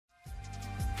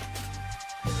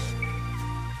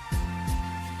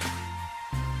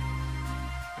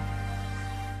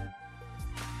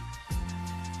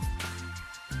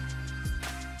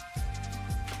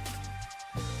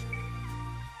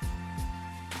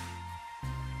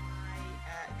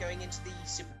going into the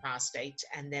superpower state,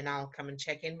 and then I'll come and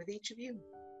check in with each of you.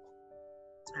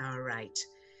 All right.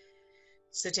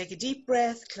 So take a deep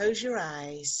breath, close your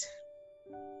eyes,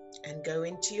 and go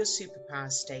into your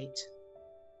superpower state,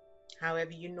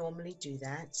 however you normally do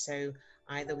that. So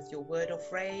either with your word or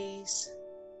phrase,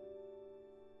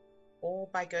 or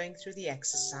by going through the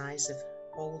exercise of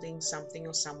holding something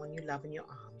or someone you love in your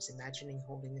arms, imagining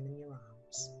holding them in your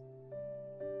arms.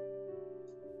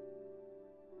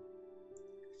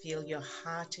 Feel your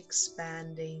heart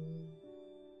expanding.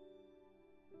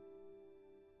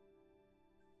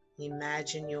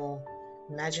 Imagine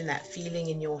that feeling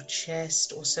in your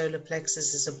chest or solar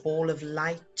plexus as a ball of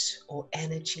light or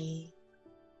energy.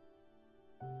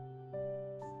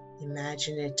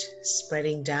 Imagine it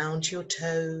spreading down to your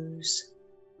toes,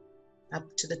 up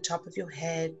to the top of your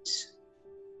head,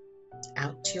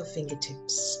 out to your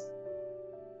fingertips.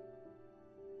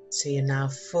 So you're now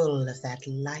full of that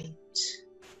light,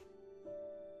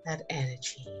 that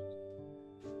energy.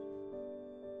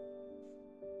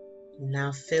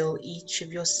 Now fill each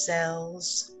of your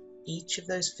cells, each of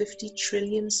those 50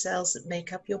 trillion cells that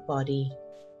make up your body,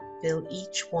 fill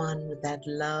each one with that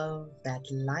love,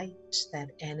 that light,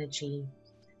 that energy.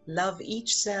 Love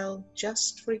each cell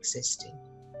just for existing.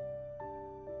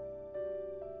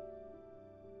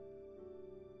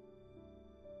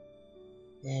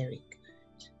 Very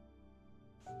good.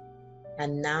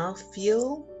 And now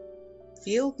feel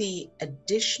the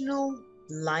additional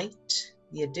light,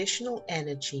 the additional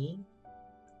energy,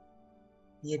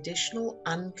 the additional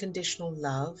unconditional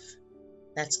love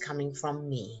that's coming from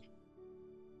me.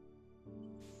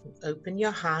 Open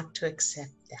your heart to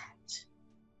accept that.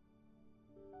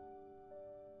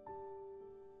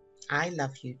 I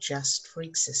love you just for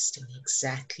existing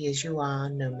exactly as you are,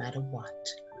 no matter what.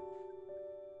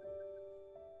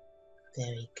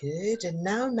 Very good. And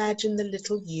now imagine the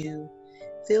little you.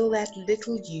 Fill that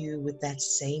little you with that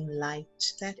same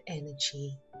light, that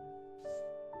energy.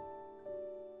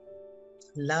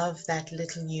 Love that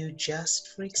little you just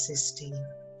for existing.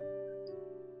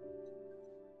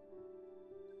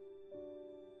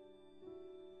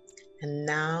 And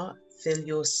now fill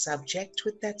your subject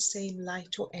with that same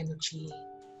light or energy.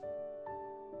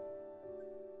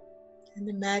 And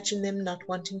imagine them not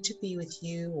wanting to be with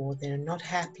you, or they're not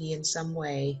happy in some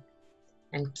way.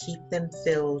 And keep them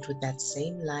filled with that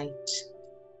same light,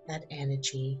 that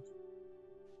energy.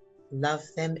 Love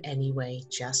them anyway,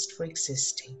 just for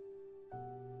existing.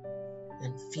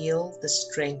 And feel the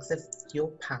strength of your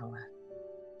power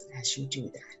as you do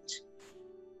that.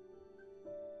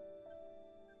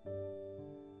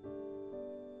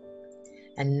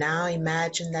 And now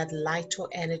imagine that light or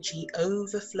energy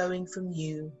overflowing from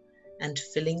you and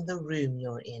filling the room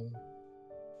you're in.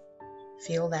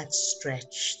 Feel that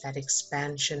stretch, that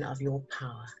expansion of your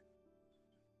power.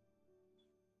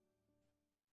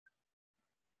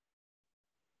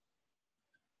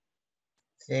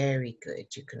 Very good.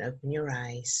 You can open your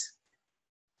eyes.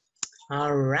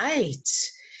 All right.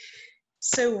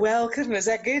 So welcome. Was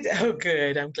that good? Oh,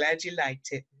 good. I'm glad you liked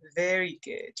it. Very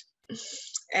good.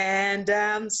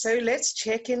 And so let's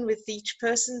check in with each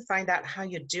person, find out how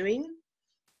you're doing.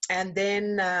 And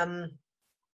then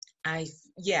I'm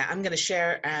going to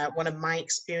share one of my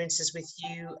experiences with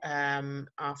you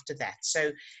after that.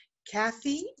 So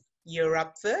Kathy, you're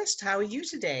up first. How are you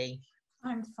today?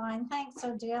 I'm fine, thanks,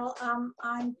 Odile.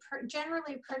 I'm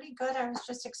generally pretty good. I was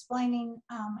just explaining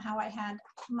how I had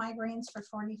migraines for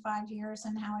 45 years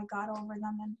and how I got over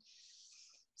them and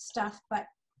stuff, but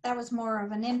that was more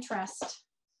of an interest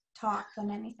talk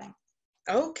than anything.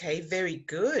 Okay, very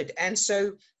good. And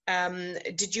so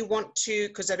did you want to,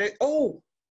 because I don't, oh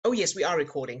yes, we are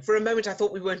recording. For a moment I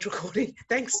thought we weren't recording.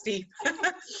 Thanks, Steve.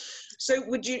 So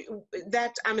would you,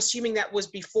 I'm assuming that was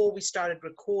before we started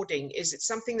recording. Is it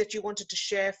something that you wanted to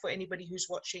share for anybody who's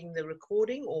watching the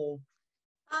recording, or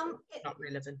not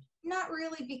relevant? Not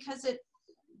really, because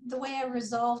the way I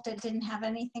resolved it didn't have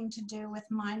anything to do with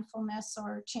mindfulness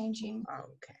or changing.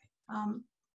 Okay.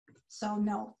 So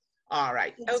no. All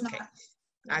right. It's okay. Not,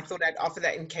 yeah. I thought I'd offer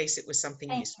that in case it was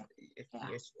something useful.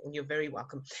 Yeah. You're very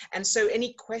welcome. And so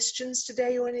any questions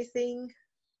today or anything?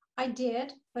 I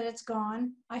did, but it's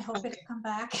gone. I hope it'll come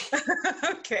back.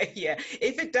 Okay, yeah.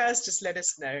 If it does, just let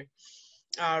us know.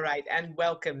 All right, and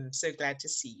welcome. So glad to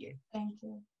see you. Thank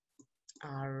you.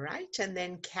 All right, and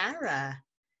then Kara.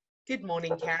 Good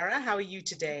morning, Kara. How are you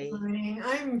today? Good morning.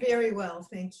 I'm very well,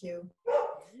 thank you.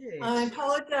 Good. I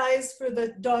apologize for the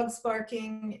dogs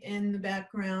barking in the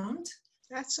background.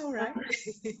 That's all right.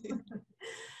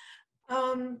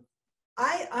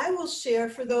 I will share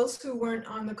for those who weren't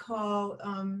on the call,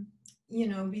 you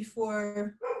know,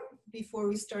 before before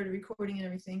we started recording and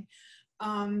everything,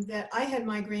 that I had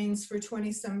migraines for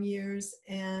 20 some years,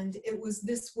 and it was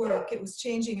this work, it was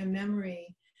changing a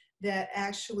memory that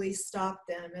actually stopped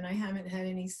them, and I haven't had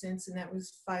any since, and that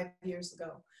was 5 years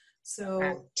ago. So,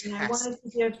 and I wanted to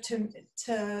give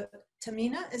to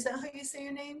Tamina, is that how you say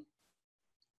your name?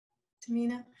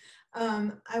 Tamina?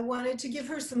 I wanted to give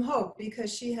her some hope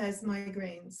because she has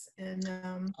migraines, and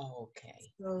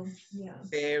Okay. so yeah.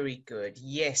 Very good.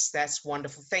 Yes, that's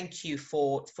wonderful. Thank you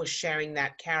for sharing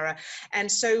that, Cara. And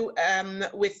so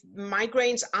with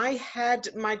migraines, I had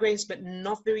migraines, but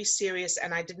not very serious,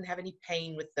 and I didn't have any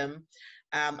pain with them.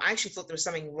 I actually thought there was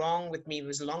something wrong with me. It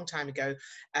was a long time ago.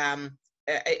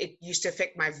 It used to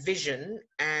affect my vision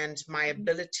and my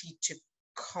ability to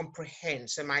comprehend,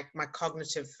 so my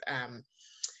cognitive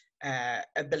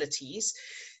abilities.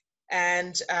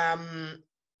 And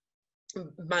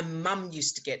my mum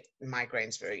used to get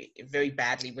migraines very, very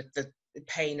badly with the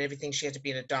pain and everything. She had to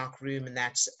be in a dark room and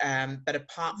that. But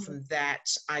apart from that,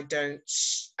 I don't.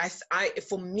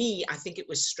 For me, I think it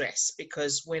was stress,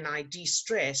 because when I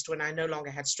de-stressed, when I no longer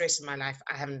had stress in my life,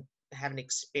 I haven't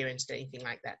experienced anything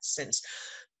like that since.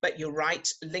 But you're right,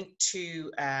 linked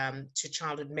to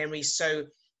childhood memories. So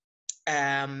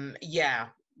yeah,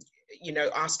 you know,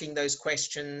 asking those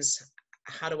questions.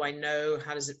 How do I know?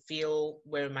 How does it feel?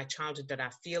 Where in my childhood did I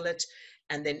feel it?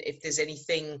 And then if there's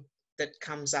anything that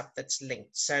comes up that's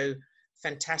linked. So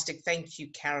fantastic. Thank you,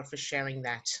 Cara, for sharing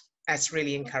that. That's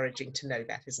really encouraging to know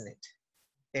that, isn't it?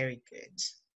 Very good.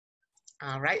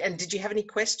 All right. And did you have any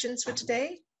questions for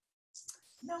today?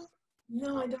 No,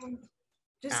 I don't.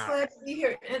 Just glad to be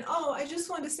here. And oh, I just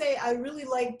want to say I really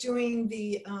like doing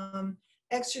the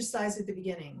exercise at the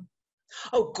beginning.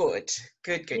 Oh, good.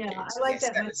 Good. Yeah, I like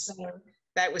that much better.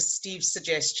 That was Steve's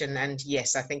suggestion, and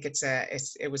yes, I think it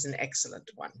was an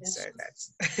excellent one. Yes. So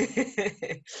that's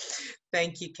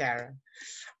thank you, Cara.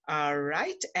 All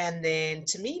right, and then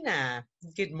Tamina.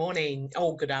 Good morning.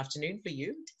 Oh, good afternoon for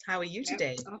you. How are you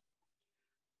today?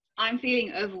 I'm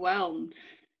feeling overwhelmed.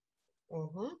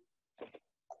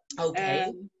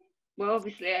 Okay. Well,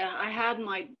 obviously, I had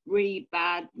my really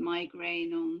bad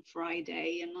migraine on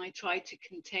Friday, and I tried to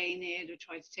contain it, or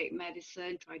tried to take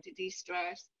medicine, tried to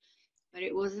de-stress. But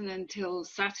it wasn't until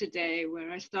Saturday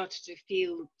where I started to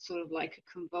feel sort of like a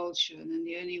convulsion, and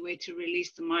the only way to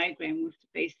release the migraine was to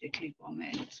basically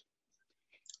vomit.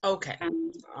 Okay.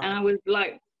 And I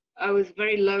was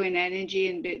very low in energy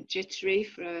and a bit jittery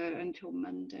until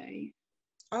Monday.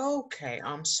 Okay,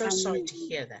 I'm so sorry to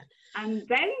hear that. And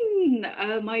then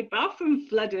my bathroom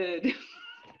flooded.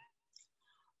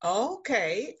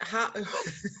 Okay, how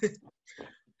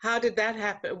how did that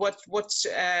happen? What's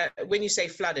when you say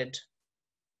flooded?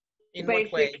 In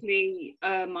Basically,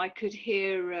 what way? I could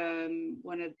hear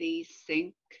one of these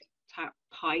sink tap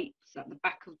pipes at the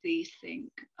back of the sink,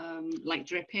 like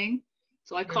dripping.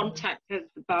 So I contacted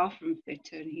the bathroom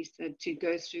fitter, and he said to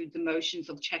go through the motions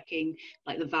of checking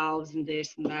like the valves and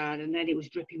this and that, and then it was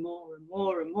dripping more and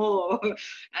more and more,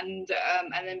 and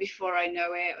then before I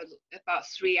know it, about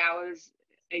 3 hours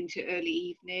into early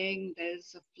evening,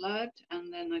 there's a flood,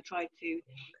 and then I tried to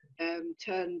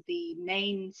turn the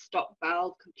main stop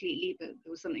valve completely, but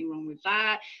there was something wrong with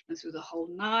that. And through the whole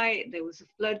night, there was a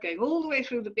flood going all the way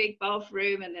through the big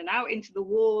bathroom and then out into the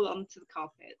wall onto the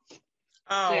carpets.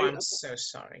 Oh, so, I'm so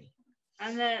sorry.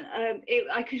 And then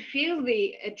I could feel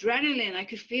the adrenaline. I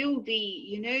could feel the,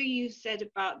 you know, you said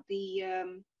about the,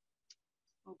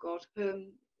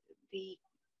 the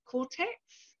cortex.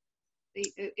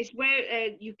 It's where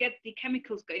you get the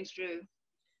chemicals going through.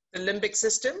 The limbic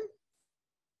system?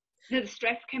 No, the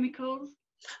stress chemicals.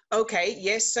 Okay,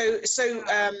 yes. So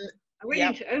I went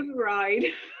into override.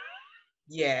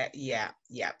 Yeah.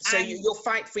 So your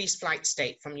fight, freeze, flight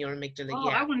state from your amygdala. Oh,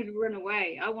 I wanted to run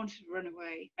away.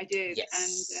 I did.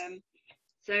 Yes. And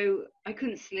so I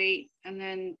couldn't sleep. And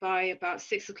then by about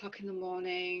 6 o'clock in the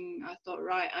morning, I thought,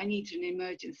 right, I need an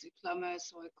emergency plumber.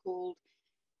 So I called.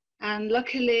 And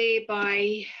luckily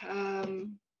by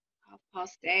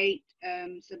 8:30,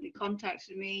 somebody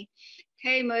contacted me,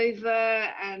 came over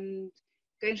and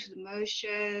going through the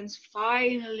motions.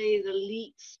 Finally, the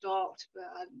leak stopped, but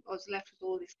I was left with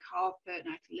all this carpet and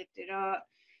I had to lift it up.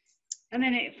 And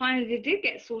then it finally did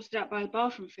get sorted out by the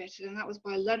bathroom fitter, and that was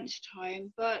by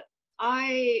lunchtime. But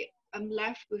I am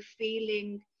left with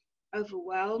feeling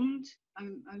overwhelmed.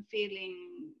 I'm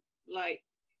feeling like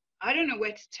I don't know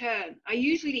where to turn. I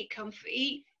usually eat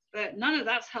comfy, but none of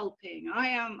that's helping.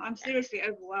 I'm seriously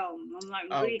overwhelmed. I'm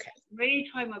like really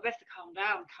trying my best to calm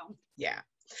down. Yeah.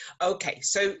 Okay,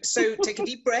 so take a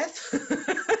deep breath.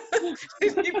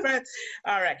 Deep breath.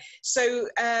 All right. So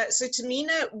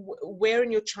Tamina, where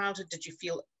in your childhood did you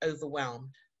feel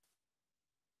overwhelmed?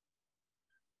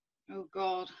 Oh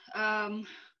God.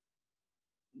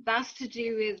 That's to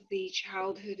do with the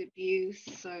childhood abuse.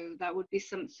 So that would be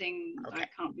something Okay. I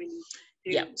can't really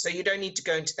do. Yeah, so you don't need to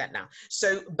go into that now.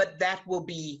 So, but that will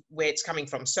be where it's coming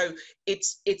from. So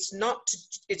it's not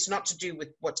to do with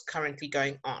what's currently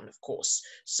going on, of course.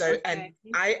 So, Okay. and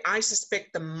I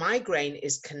suspect the migraine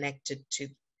is connected to.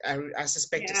 I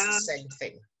suspect it's the same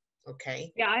thing.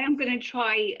 Okay. Yeah, I am going to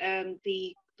try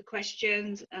the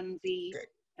questions and the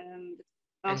and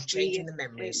changing the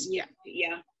memories. Yeah.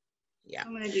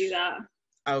 I'm going to do that.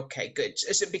 Okay, good.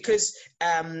 So because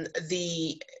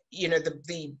the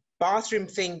bathroom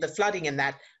thing, the flooding and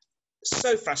that,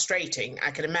 so frustrating, I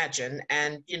can imagine,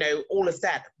 and all of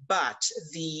that, but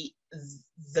the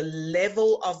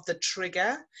level of the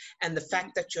trigger and the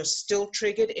fact that you're still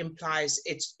triggered implies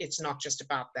it's not just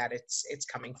about that, it's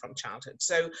coming from childhood.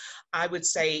 So I would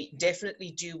say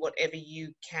definitely do whatever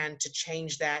you can to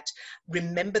change that.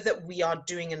 Remember that we are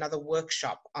doing another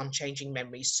workshop on changing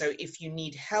memories, so if you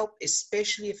need help,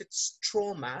 especially if it's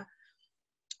trauma,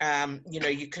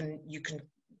 you can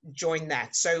join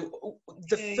that. So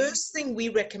the first thing we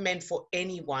recommend for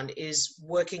anyone is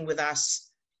working with us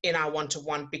in our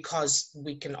one-to-one, because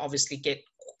we can obviously get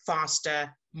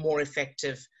faster, more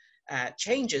effective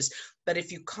changes. But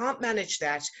if you can't manage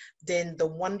that, then the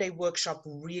one-day workshop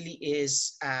really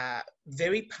is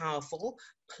very powerful.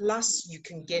 Plus, you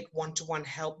can get one-to-one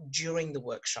help during the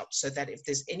workshop, so that if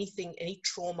there's anything, any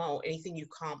trauma or anything you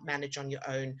can't manage on your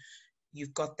own,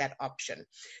 you've got that option.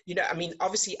 I mean,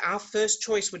 obviously our first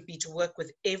choice would be to work with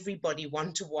everybody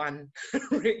one-to-one,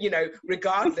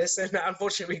 regardless. And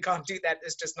unfortunately we can't do that.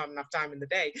 There's just not enough time in the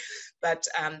day. But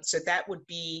so that would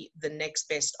be the next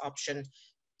best option.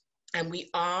 And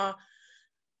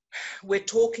we're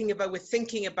thinking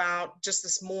about, just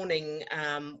this morning,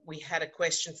 we had a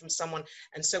question from someone.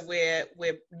 And so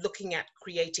we're looking at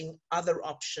creating other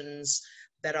options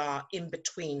that are in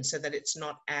between, so that it's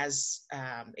not as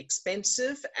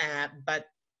expensive, but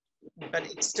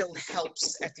it still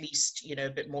helps, at least, a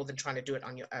bit more than trying to do it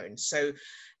on your own. So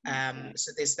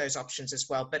so there's those options as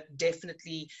well. But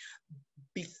definitely,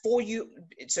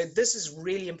 so this is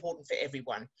really important for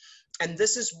everyone, and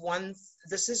this is one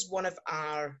of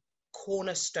our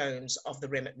cornerstones of the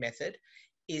REMIT method,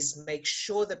 is make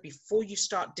sure that before you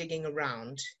start digging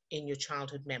around in your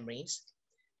childhood memories,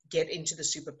 get into the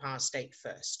superpower state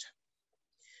first.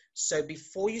 So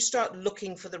before you start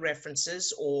looking for the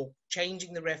references or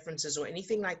changing the references or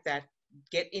anything like that,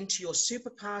 get into your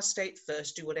superpower state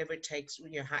first, do whatever it takes,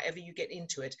 however you get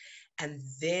into it, and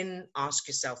then ask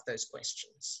yourself those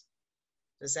questions.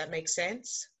 Does that make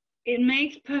sense? It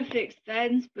makes perfect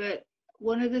sense, but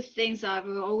one of the things I've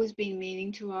always been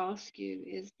meaning to ask you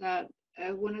is that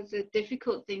one of the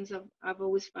difficult things I've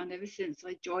always found ever since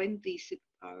I joined the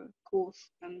superpower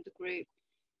course and the group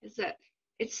is that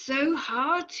it's so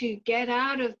hard to get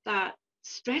out of that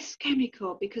stress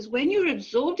chemical, because when you're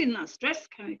absorbed in that stress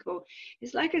chemical,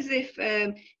 it's like as if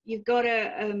you've got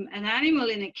an animal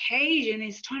in a cage and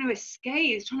it's trying to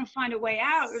escape, it's trying to find a way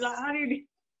out. Like, how do you...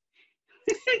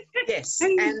 Yes,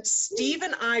 and Steve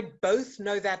and I both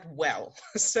know that well.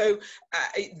 So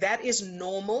that is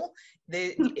normal.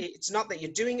 It's not that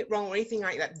you're doing it wrong or anything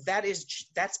like that.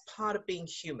 That's part of being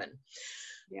human.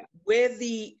 Yeah. Where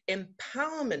the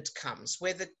empowerment comes,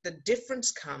 where the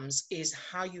difference comes, is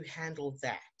how you handle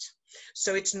that.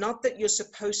 So it's not that you're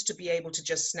supposed to be able to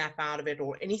just snap out of it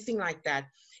or anything like that.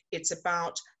 It's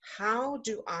about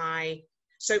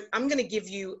so I'm going to give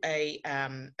you a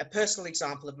personal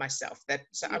example of myself.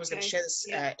 I was going to share this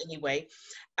anyway.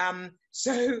 And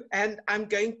I'm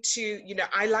going to,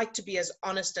 I like to be as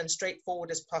honest and straightforward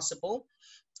as possible.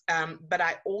 But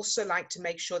I also like to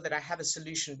make sure that I have a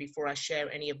solution before I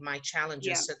share any of my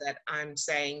challenges, so that I'm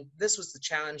saying, this was the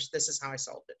challenge, this is how I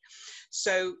solved it.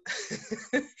 So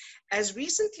as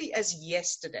recently as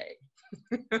yesterday,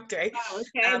 okay. Oh,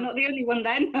 okay, I'm not the only one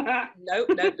then.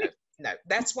 No,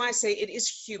 that's why I say it is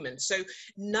human. So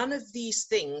none of these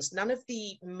things, none of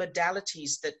the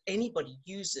modalities that anybody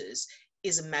uses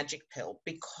is a magic pill,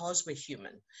 because we're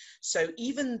human. So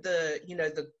even the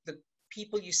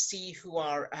people you see who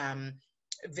are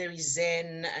very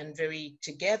zen and very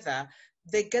together,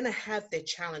 they're going to have their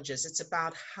challenges. It's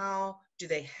about how do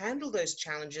they handle those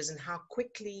challenges and how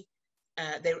quickly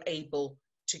they're able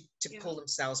to pull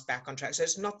themselves back on track. So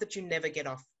it's not that you never get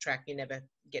off track, you never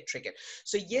get triggered.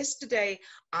 So yesterday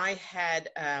I had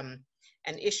an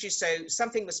issue. So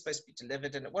something was supposed to be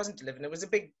delivered and it wasn't delivered. It was a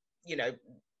big,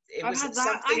 it I've was had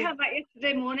that. I something. had that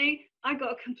yesterday morning. I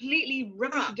got a completely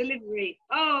rubbish delivery.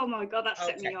 Oh my God, that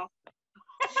set me off.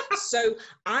 So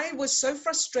I was so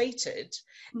frustrated,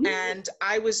 and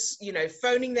I was, you know,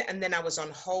 phoning them, and then I was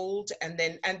on hold,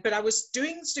 but I was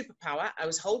doing Superpower. I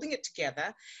was holding it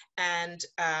together, and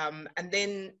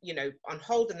then, you know, on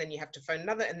hold, and then you have to phone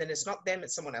another, and then it's not them,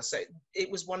 it's someone else. So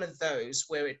it was one of those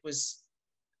where it was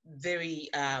very,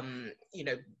 you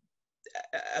know,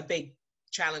 a big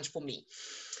challenge for me.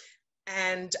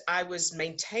 And I was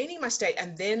maintaining my state,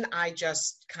 and then I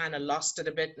just kind of lost it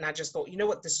a bit, and I just thought, you know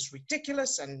what, this is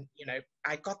ridiculous. And, you know,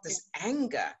 I got this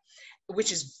anger,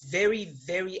 which is very,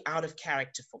 very out of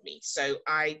character for me. So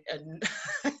I,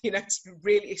 you know, it's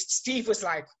really, Steve was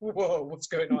like, whoa, what's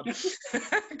going on?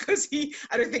 Because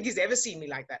I don't think he's ever seen me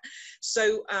like that.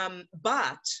 So,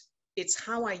 but it's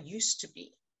how I used to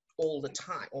be all the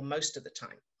time, or most of the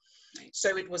time.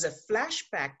 So it was a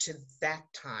flashback to that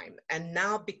time. And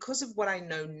now, because of what I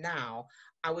know now,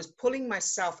 I was pulling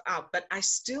myself out, but I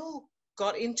still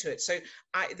got into it. So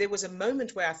there was a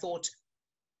moment where I thought,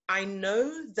 I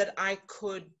know that I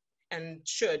could and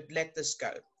should let this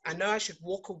go. I know I should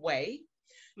walk away,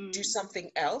 do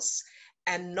something else,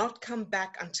 and not come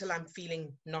back until I'm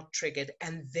feeling not triggered,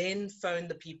 and then phone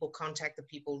the people, contact the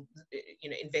people, you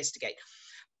know, investigate.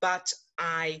 But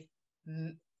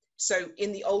so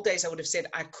in the old days, I would have said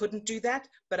I couldn't do that,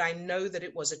 but I know that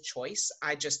it was a choice.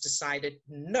 I just decided,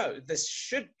 no, this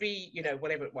should be, you know,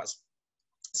 whatever it was.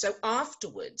 So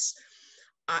afterwards,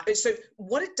 so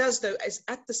what it does, though, is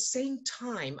at the same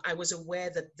time, I was aware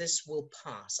that this will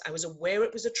pass. I was aware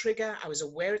it was a trigger. I was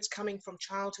aware it's coming from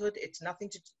childhood. It's nothing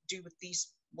to do with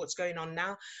what's going on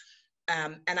now.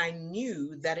 And I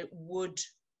knew that it would,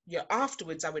 yeah,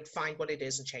 afterwards, I would find what it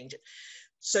is and change it.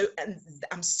 So, and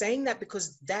I'm saying that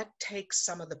because that takes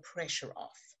some of the pressure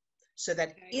off, so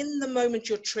that in the moment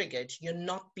you're triggered, you're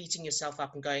not beating yourself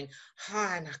up and going,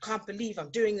 and I can't believe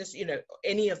I'm doing this, you know,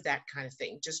 any of that kind of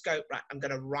thing. Just go, right, I'm going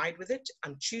to ride with it.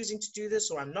 I'm choosing to do this,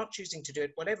 or I'm not choosing to do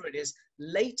it, whatever it is.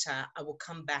 Later, I will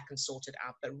come back and sort it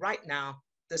out. But right now,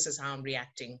 this is how I'm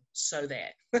reacting. So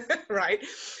there, right?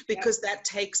 Because that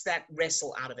takes that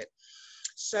wrestle out of it.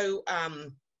 So,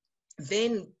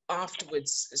 then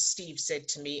afterwards, Steve said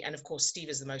to me, and of course, Steve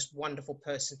is the most wonderful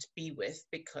person to be with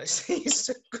because he's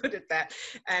so good at that.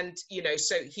 And, you know,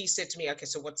 so he said to me, okay,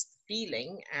 so what's the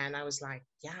feeling? And I was like,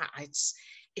 yeah, it's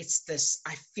this,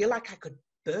 I feel like I could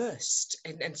burst.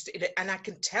 And I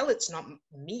can tell it's not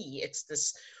me. It's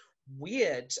this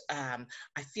weird,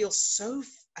 I feel so,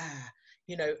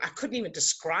 you know, I couldn't even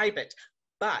describe it.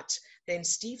 But then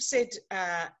Steve said,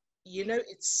 you know,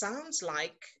 it sounds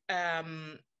like,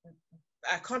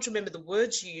 I can't remember the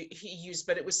words he used,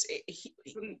 but it was...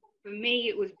 For me,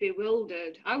 it was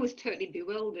bewildered. I was totally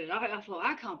bewildered. I thought,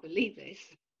 I can't believe this.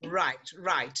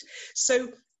 Right. So,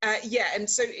 yeah, and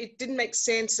so it didn't make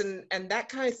sense and that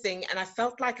kind of thing. And I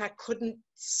felt like I couldn't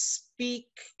speak.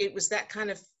 It was that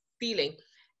kind of feeling.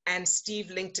 And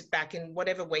Steve linked it back in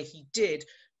whatever way he did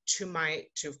to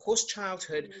of course,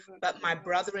 childhood, but my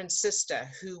brother and sister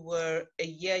who were a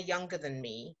year younger than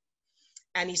me.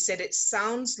 And he said, it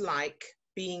sounds like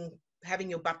having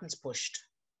your buttons pushed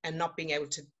and not being able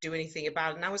to do anything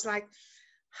about it. And I was like,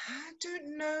 I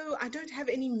don't know. I don't have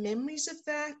any memories of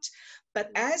that.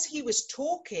 But as he was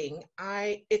talking,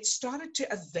 a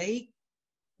vague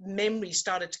memory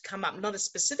started to come up, not a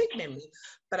specific memory,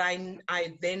 but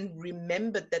I then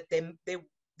remembered that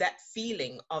that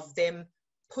feeling of them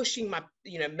pushing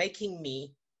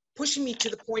pushing me to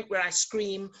the point where I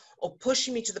scream, or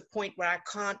pushing me to the point where I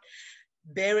can't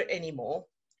bear it anymore.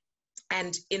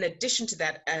 And in addition to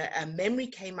that, a memory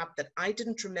came up that I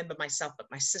didn't remember myself, but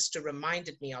my sister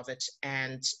reminded me of it.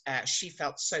 And she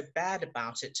felt so bad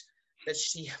about it that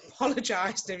she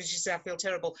apologized. And she said, I feel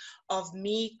terrible, of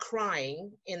me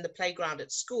crying in the playground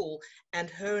at school and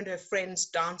her friends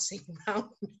dancing around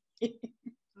me,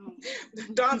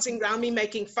 dancing around me,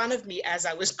 making fun of me as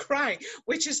I was crying,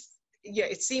 which is, yeah,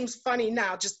 it seems funny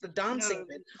now, just the dancing.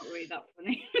 No, it's not really that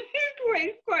funny.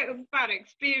 It's quite a bad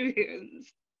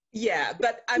experience. Yeah,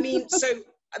 but I mean, so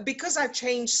because I've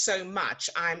changed so much,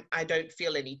 I don't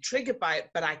feel any triggered by it,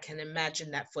 but I can imagine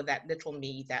that for that little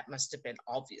me, that must have been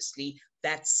obviously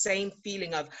that same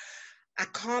feeling of I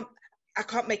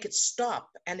can't make it stop,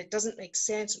 and it doesn't make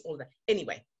sense and all that.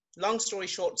 Anyway, long story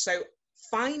short, so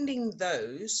finding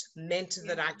those meant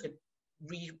that I could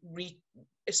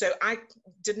so I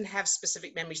didn't have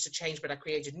specific memories to change, but I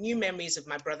created new memories of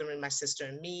my brother and my sister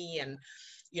and me, and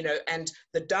you know, and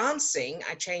the dancing,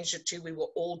 I changed it to, we were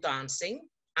all dancing.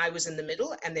 I was in the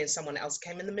middle, and then someone else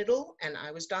came in the middle, and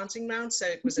I was dancing around. So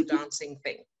it was a dancing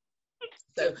thing.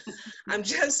 So I'm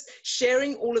just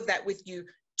sharing all of that with you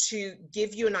to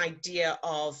give you an idea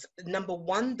of, number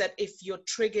one, that if you're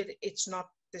triggered,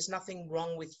 there's nothing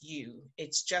wrong with you.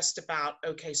 It's just about,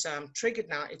 okay, so I'm triggered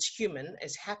now, it's human,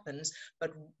 it happens,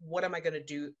 but what am I going to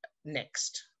do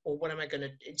next? Or what am I going to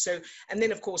do? So, and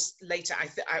then of course, later,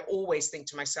 I always think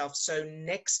to myself, so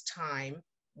next time,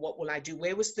 what will I do?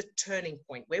 Where was the turning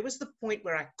point? Where was the point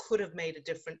where I could have made a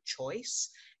different choice?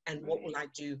 And what will I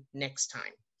do next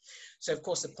time? So of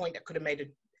course, the point I could have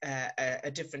made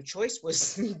a different choice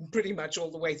was pretty much all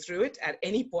the way through it. At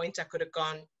any point, I could have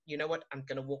gone, you know what, I'm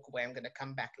going to walk away. I'm going to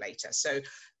come back later. So,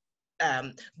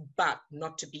 but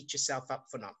not to beat yourself up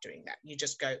for not doing that. You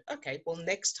just go, okay, well,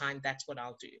 next time, that's what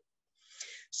I'll do.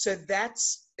 So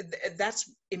that's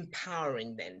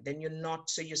empowering then. Then you're not,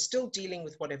 so you're still dealing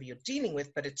with whatever you're dealing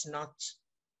with, but it's not,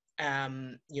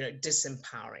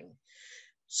 disempowering.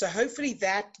 So hopefully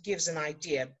that gives an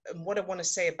idea. And what I want to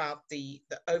say about the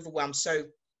overwhelm. So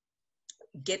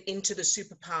get into the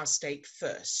superpower state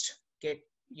first.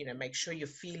 Make sure you're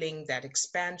feeling that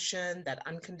expansion, that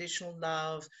unconditional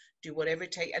love, do whatever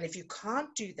it takes. And if you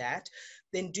can't do that,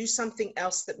 then do something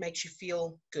else that makes you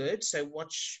feel good. So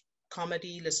watch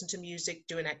comedy, listen to music,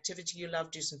 do an activity you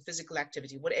love, do some physical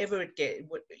activity, whatever it gets,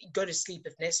 go to sleep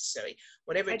if necessary,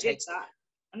 whatever it takes. That.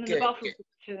 And then the bathroom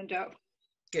turned up.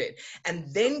 Good.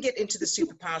 And then get into the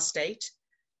superpower state.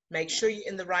 Make sure you're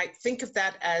in the right, think of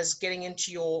that as getting into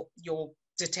your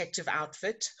detective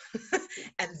outfit.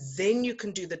 And then you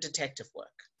can do the detective work.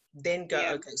 Then go,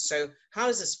 okay, so how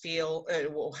does this feel?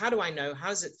 Well, how do I know? How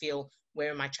does it feel?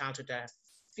 Where in my childhood do I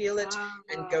feel it?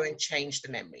 And go and change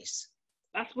the memories.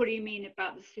 That's what you mean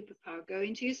about the superpower. Go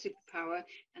into your superpower,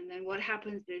 and then what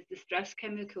happens is the stress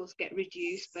chemicals get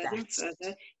reduced further and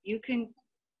further. You can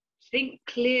think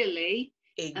clearly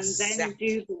and then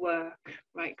do the work.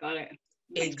 Right, got it.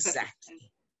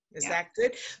 Exactly. Is that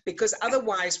good? Because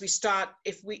otherwise we start,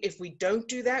 if we don't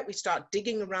do that, we start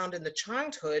digging around in the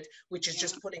childhood, which is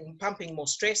just pumping more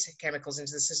stress chemicals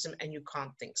into the system, and you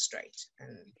can't think straight.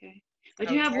 Okay. I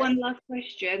do have one last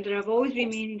question that I've always been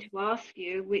meaning to ask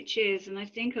you, which is, and I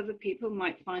think other people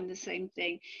might find the same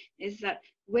thing, is that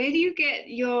where do you get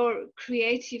your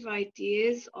creative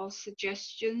ideas or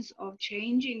suggestions of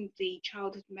changing the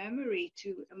childhood memory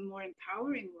to a more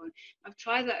empowering one? I've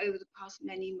tried that over the past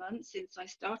many months since I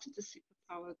started the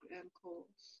Superpower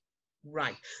course.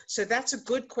 Right. So that's a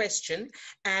good question.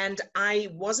 And I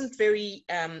wasn't very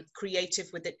creative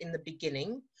with it in the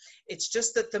beginning. It's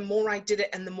just that the more I did it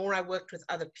and the more I worked with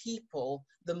other people,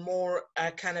 the more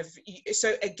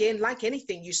so again, like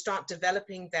anything, you start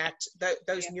developing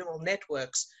those neural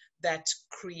networks that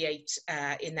create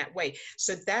in that way.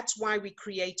 So that's why we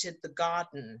created the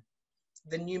garden,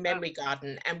 the new memory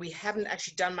garden, and we haven't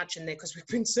actually done much in there because we've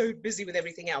been so busy with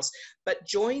everything else. But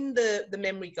join the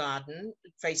memory garden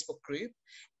Facebook group,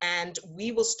 and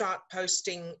we will start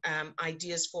posting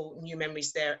ideas for new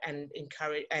memories there and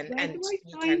encourage. And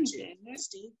you can too.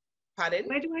 Steve, pardon?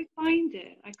 Where do I find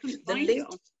it? I couldn't find it.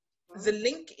 The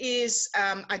link is,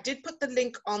 I did put the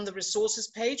link on the resources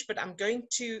page, but I'm going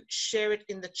to share it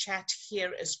in the chat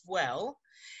here as well.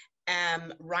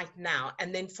 Right now,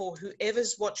 and then for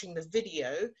whoever's watching the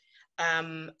video,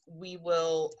 we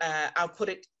will I'll put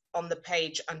it on the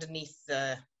page underneath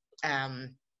the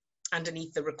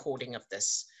recording of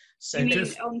this. So you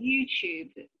mean on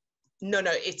YouTube? No,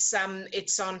 it's on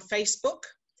Facebook.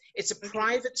 It's a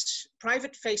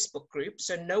private Facebook group,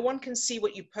 so no one can see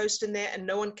what you post in there, and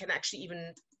no one can actually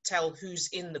even tell who's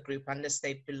in the group unless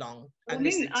they belong.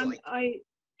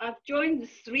 I've joined the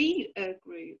 3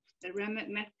 groups: the Remet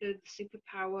Method, the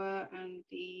Superpower, and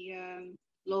the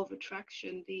Law of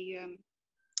Attraction.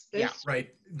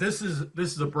 Right. This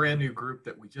is a brand new group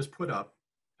that we just put up,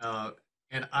 and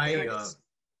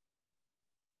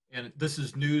and this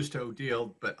is news to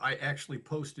Odile, but I actually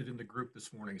posted in the group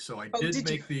this morning, so I did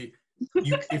make the.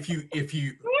 If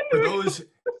you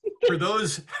for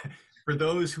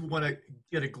those who want to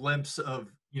get a glimpse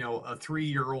of a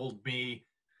 3-year-old me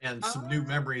and some new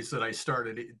memories that I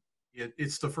started,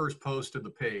 it's the first post of the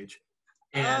page.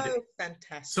 And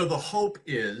fantastic. So the hope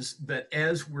is that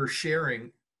as we're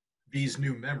sharing these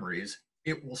new memories,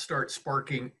 it will start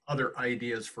sparking other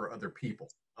ideas for other people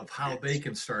of how they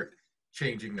can start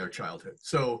changing their childhood.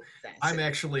 So I'm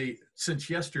actually,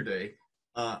 since yesterday,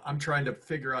 I'm trying to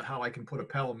figure out how I can put a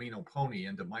Palomino pony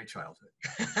into my childhood.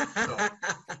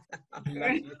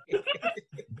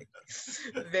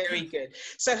 Very good.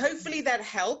 So hopefully that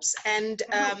helps. And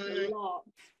helps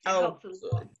a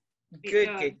lot.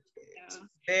 Good.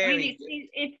 Very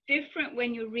it's different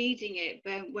when you're reading it,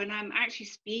 but when I'm actually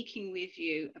speaking with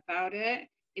you about it,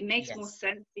 it makes more Yes.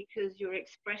 sense because you're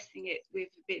expressing it with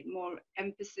a bit more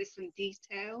emphasis and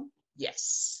detail.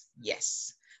 Yes.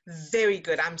 Yes. Very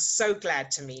good. I'm so glad,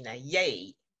 Tamina.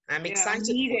 Yay. I'm Yeah, excited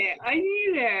I need for it. you. I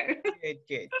need it. Good,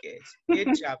 good, good.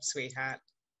 Good job, sweetheart.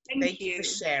 Thank Thank you for you.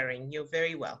 sharing. You're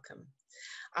very welcome.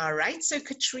 All right. So,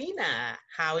 Katrina,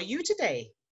 how are you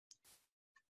today?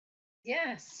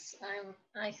 Yes,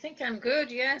 I think I'm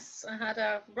good. Yes, I had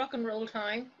a rock and roll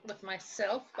time with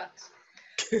myself, but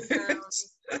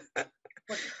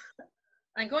what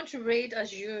I'm going to read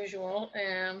as usual.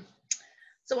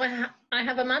 So I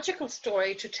have a magical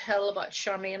story to tell about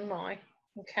Charmaine Moy.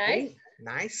 Okay. Oh,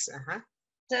 nice. Uh-huh.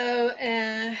 So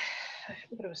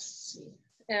what do I see?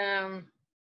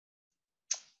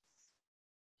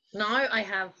 Now I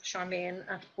have Charmaine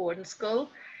at boarding school.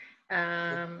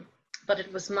 But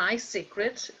it was my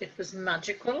secret. It was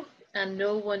magical, and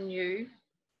no one knew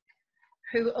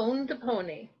who owned the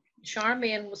pony.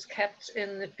 Charmaine was kept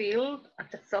in the field at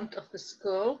the front of the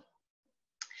school.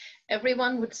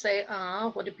 Everyone would say, "Ah,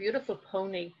 what a beautiful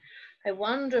pony. I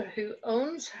wonder who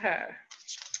owns her."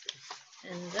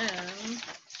 And then,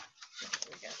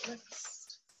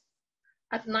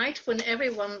 at night when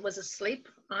everyone was asleep,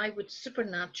 I would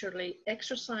supernaturally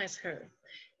exercise her.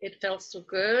 It felt so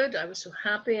good. I was so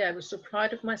happy. I was so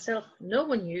proud of myself. No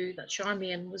one knew that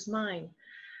Charmaine was mine.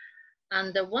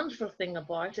 And the wonderful thing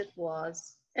about it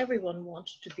was everyone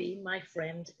wanted to be my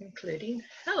friend, including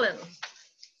Helen.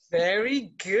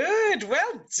 Very good.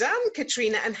 Well done,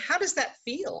 Katrina. And how does that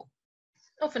feel?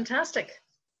 Oh, fantastic.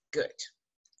 Good.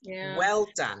 Yeah. Well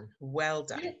done. Well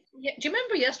done. Yeah. Do you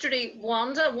remember yesterday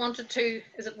Wanda wanted to,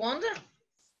 is it Wanda?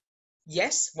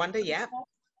 Yes, Wanda, yeah.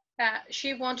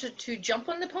 She wanted to jump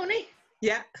on the pony.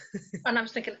 Yeah. And I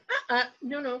was thinking,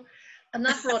 no. And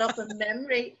that brought up a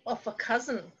memory of a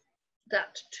cousin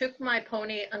that took my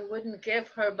pony and wouldn't give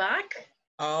her back.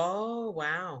 Oh,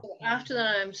 wow. So after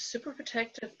that, I'm super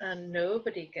protective and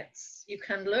nobody gets, you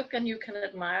can look and you can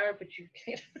admire, but you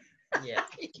can't. Yeah,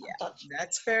 you can't yeah, touch.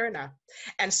 that's fair enough.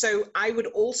 And so I would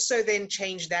also then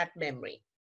change that memory.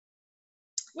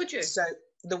 Would you? So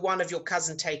the one of your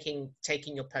cousin taking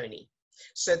your pony,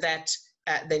 so that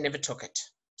they never took it.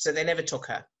 So they never took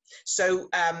her. So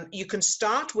you can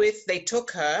start with they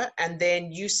took her, and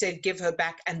then you said give her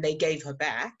back, and they gave her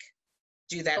back.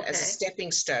 Do that as a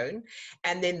stepping stone.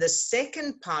 And then the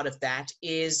second part of that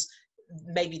is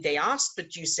maybe they asked,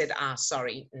 but you said,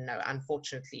 sorry, no,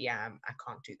 unfortunately, I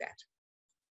can't do that.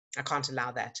 I can't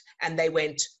allow that. And they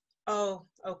went, oh,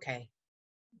 okay.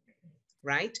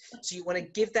 Right? So you want to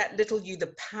give that little you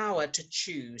the power to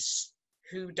choose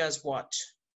who does what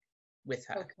with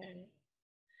her. Okay.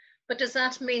 But does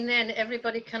that mean then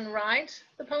everybody can ride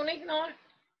the pony now?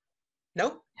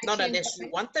 No, not unless you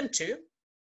want them to.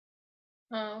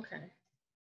 Oh, okay.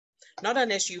 Not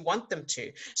unless you want them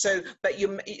to. So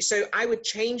I would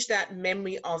change that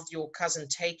memory of your cousin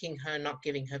taking her, not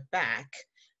giving her back,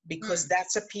 because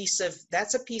that's a piece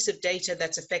of data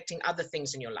that's affecting other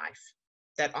things in your life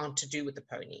that aren't to do with the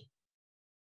pony.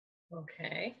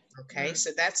 Okay. Okay.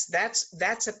 So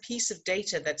that's a piece of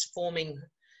data that's forming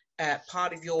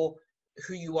part of your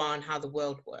who you are and how the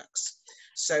world works.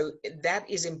 So that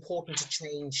is important to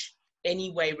change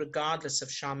anyway, regardless of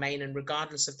Charmaine and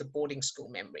regardless of the boarding school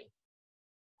memory.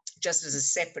 Just as a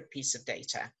separate piece of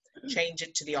data, change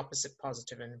it to the opposite,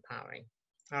 positive and empowering.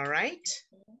 All right?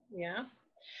 Yeah.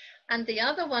 And the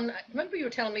other one, remember you were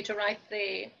telling me to write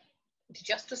the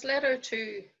justice letter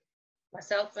to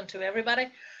myself and to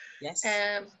everybody? Yes.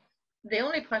 The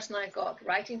only person I got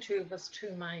writing to was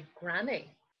to my granny.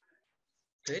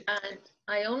 Good. And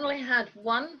I only had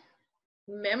one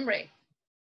memory.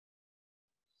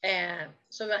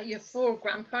 So you have 4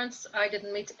 grandparents. I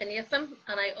didn't meet any of them,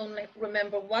 and I only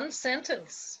remember one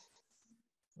sentence,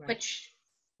 right, which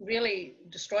really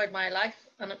destroyed my life.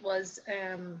 And it was,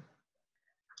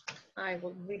 I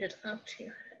will read it out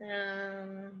here.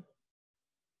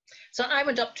 So I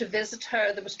went up to visit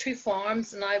her. There was 2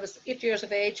 farms, and I was 8 years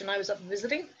of age, and I was up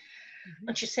visiting. Mm-hmm.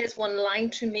 And she says one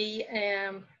line to me.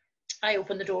 I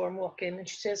open the door and walk in, and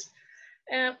she says,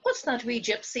 what's that wee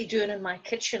gypsy doing in my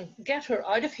kitchen? Get her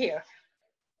out of here.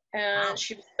 Wow.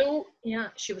 She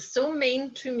was so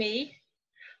mean to me.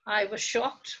 I was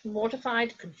shocked,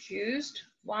 mortified, confused.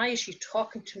 Why is she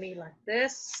talking to me like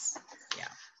this?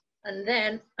 Yeah. And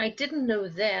then I didn't know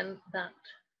then that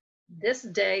this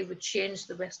day would change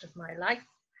the rest of my life.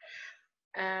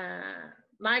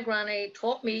 My granny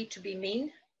taught me to be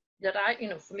mean,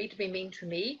 for me to be mean to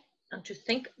me and to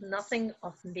think nothing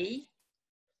of me.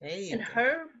 In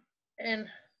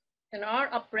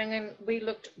our upbringing, we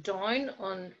looked down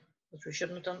on which we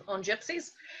shouldn't have done on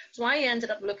gypsies. So I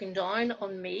ended up looking down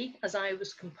on me as I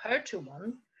was compared to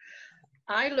one.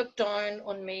 I looked down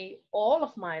on me all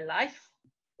of my life.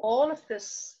 All of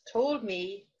this told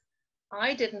me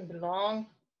I didn't belong,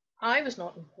 I was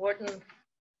not important,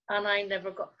 and I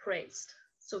never got praised.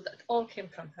 So that all came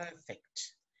from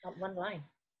Perfect. that one line.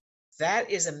 That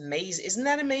is amazing. Isn't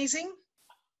that amazing?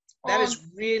 That is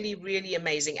really, really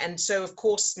amazing. And so, of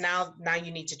course, now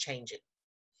you need to change it.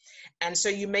 And so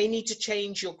you may need to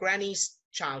change your granny's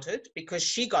childhood because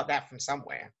she got that from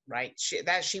somewhere, right?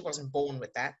 She wasn't born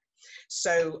with that.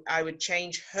 So I would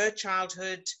change her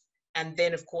childhood. And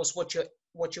then, of course, what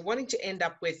you're wanting to end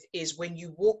up with is when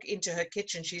you walk into her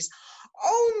kitchen, she's,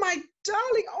 oh, my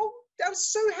darling, oh, I'm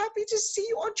so happy to see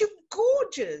you. Aren't you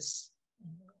gorgeous?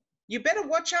 You better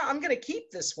watch out. I'm going to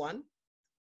keep this one,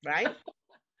 right?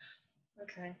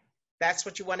 Okay. That's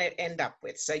what you want to end up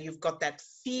with. So you've got that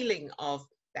feeling of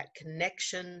that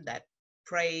connection, that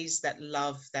praise, that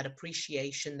love, that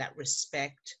appreciation, that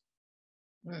respect,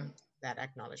 that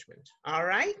acknowledgement. All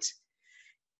right.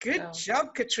 Good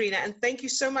job, Katrina. And thank you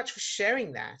so much for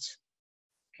sharing that.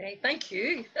 Okay, thank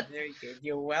you. Very good.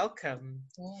 You're welcome.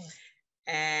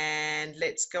 And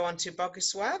let's go on to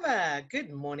Bogusława.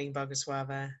 Good morning,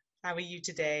 Bogusława. How are you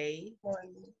today?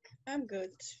 Morning. I'm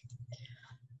good.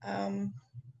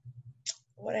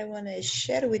 What I want to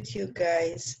share with you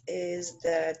guys is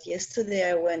that yesterday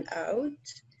I went out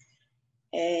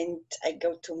and I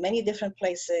go to many different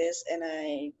places and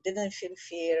I didn't feel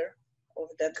fear of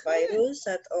that virus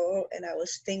at all. And I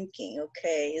was thinking,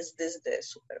 okay, is this the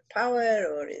superpower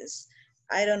or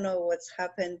I don't know what's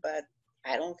happened, but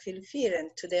I don't feel fear.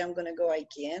 And today I'm going to go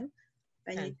again.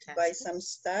 I need to buy some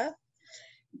stuff.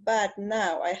 But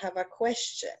now I have a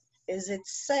question. Is it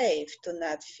safe to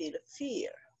not feel fear?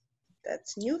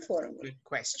 That's new for me. Good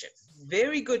question.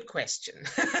 Very good question.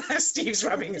 Steve's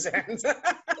rubbing his hands.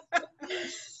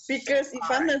 Because if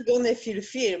I'm not going to feel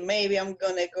fear, maybe I'm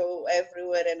going to go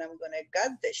everywhere and I'm going to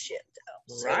gut the shit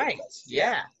down. So right.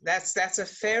 Yeah. That's a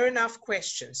fair enough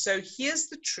question. So here's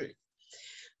the truth.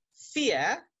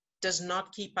 Fear does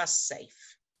not keep us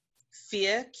safe.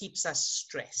 Fear keeps us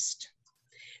stressed.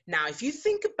 Now, if you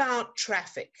think about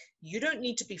traffic, you don't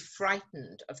need to be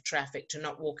frightened of traffic to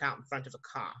not walk out in front of a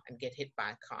car and get hit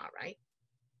by a car, right?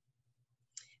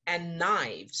 And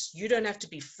knives, you don't have to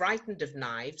be frightened of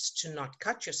knives to not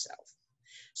cut yourself.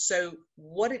 So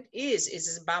what it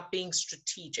is about being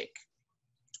strategic.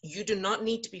 You do not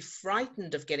need to be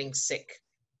frightened of getting sick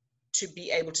to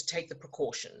be able to take the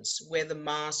precautions, wear the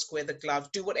mask, wear the glove,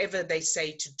 do whatever they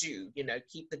say to do,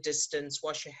 keep the distance,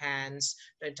 wash your hands,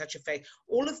 don't touch your face.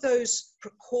 All of those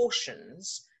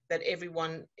precautions that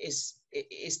everyone is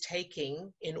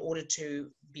taking in order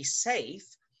to be safe,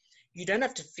 you don't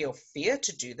have to feel fear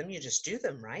to do them, you just do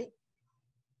them, right?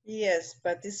 Yes,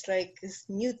 but it's like it's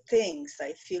new things.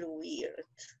 I feel weird.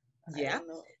 Yeah. I don't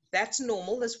know. That's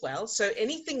normal as well. So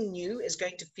anything new is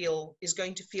going to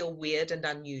feel weird and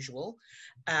unusual,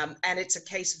 and it's a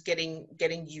case of getting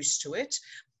used to it.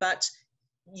 But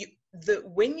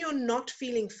when you're not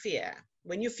feeling fear,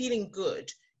 when you're feeling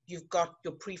good, you've got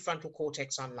your prefrontal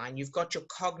cortex online. You've got your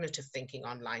cognitive thinking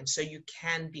online, so you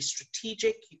can be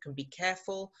strategic. You can be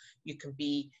careful.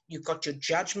 You've got your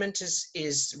judgment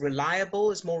is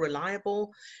reliable, is more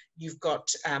reliable. You've got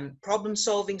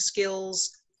problem-solving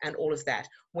skills. And all of that.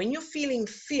 When you're feeling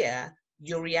fear,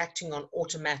 you're reacting on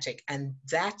automatic, and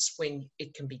that's when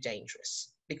it can be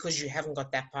dangerous because you haven't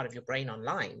got that part of your brain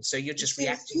online. So you're just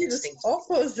reacting. It's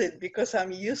opposite because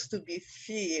I'm used to be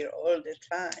fear all the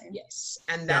time. Yes,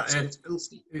 and that's. Yeah,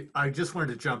 and I just wanted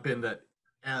to jump in that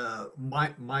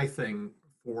my thing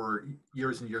for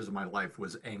years and years of my life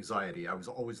was anxiety. I was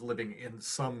always living in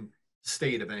some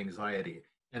state of anxiety,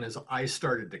 and as I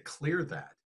started to clear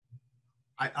that.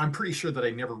 I'm pretty sure that I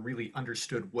never really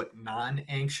understood what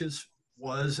non-anxious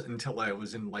was until I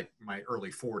was in like my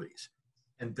early 40s.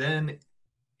 And then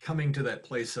coming to that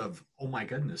place of, oh my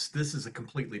goodness, this is a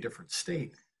completely different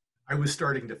state. I was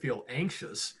starting to feel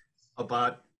anxious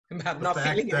about not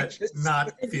feeling anxious.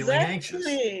 Feeling anxious.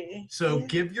 So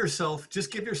give yourself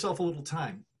a little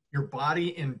time. Your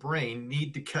body and brain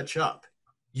need to catch up.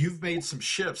 You've made some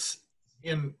shifts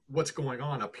in what's going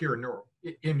on up here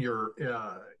in your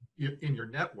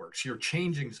networks. You're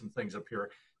changing some things up here.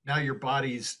 Now your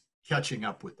body's catching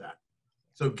up with that.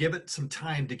 So give it some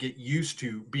time to get used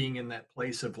to being in that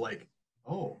place of like,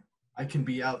 oh, I can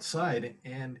be outside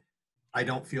and I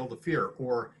don't feel the fear,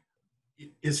 or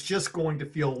it's just going to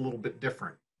feel a little bit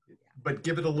different, but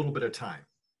give it a little bit of time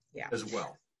as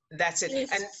well. That's it.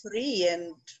 It's free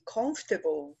and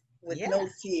comfortable. with Yeah. no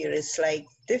fear. It's like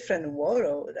different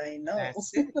world, I know.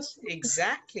 That's it.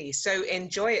 Exactly. So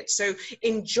enjoy it. So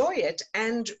enjoy it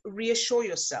and reassure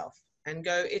yourself and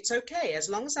go, it's okay. As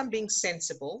long as I'm being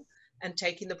sensible and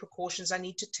taking the precautions I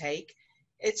need to take,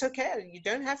 it's okay. You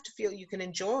don't have to feel, you can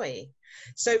enjoy.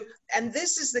 So, and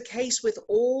this is the case with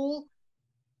all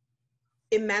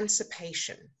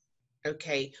emancipation.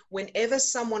 Okay. Whenever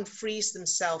someone frees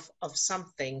themselves of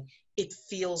something, it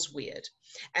feels weird.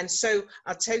 And so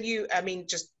I'll tell you, I mean,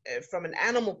 just from an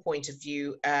animal point of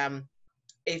view,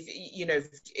 if, you know,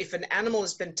 if an animal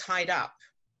has been tied up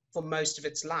for most of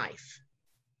its life,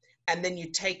 and then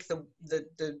you take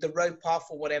the rope off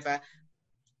or whatever,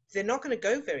 they're not going to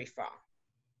go very far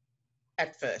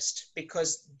at first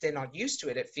because they're not used to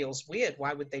it. It feels weird.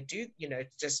 Why would they do, you know,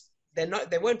 just, they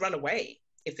won't run away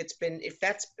if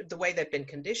that's the way they've been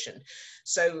conditioned.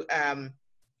 So,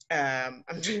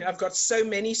 I've got so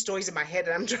many stories in my head,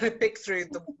 and I'm trying to pick through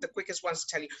the quickest ones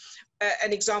to tell you.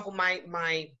 An example,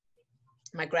 my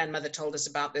grandmother told us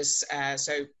about this.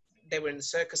 So they were in the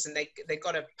circus, and they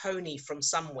got a pony from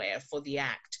somewhere for the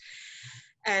act.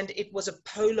 And it was a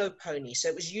polo pony. So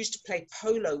it was used to play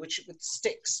polo, which with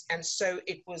sticks. And so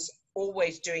it was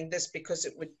always doing this because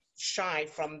it would shy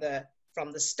from the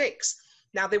sticks.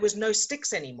 Now there was no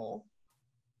sticks anymore.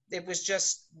 It was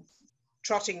just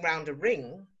trotting round a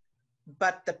ring,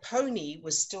 but the pony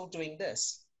was still doing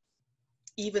this,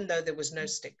 even though there was no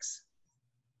sticks.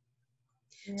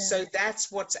 Yeah. So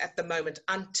that's what's at the moment.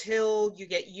 Until you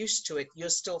get used to it, you're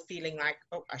still feeling like,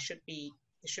 oh, there should be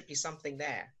something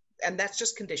there. And that's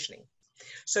just conditioning.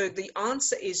 So the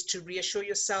answer is to reassure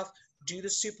yourself, do the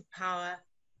superpower,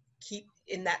 keep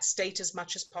in that state as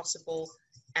much as possible,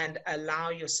 and allow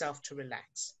yourself to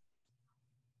relax.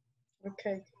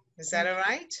 Okay. Is that all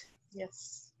right?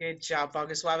 Yes. Good job,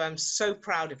 Bogusława. I'm so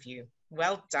proud of you.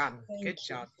 Well done. Good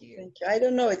job, you. Thank you. I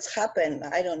don't know, it's happened.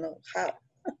 I don't know how.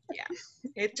 Yeah,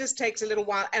 it just takes a little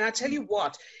while. And I tell you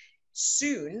what,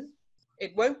 soon,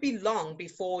 it won't be long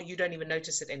before you don't even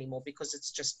notice it anymore, because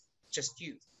it's just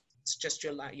you. It's just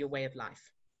your way of life.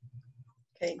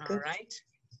 Okay, good. All right,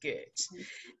 good.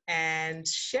 And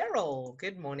Cheryl,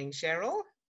 good morning, Cheryl.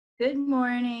 Good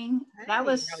morning. Hey, that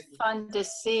was fun to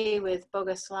see with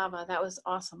Bogusława. That was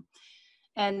awesome.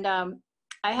 And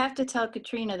I have to tell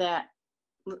Katrina that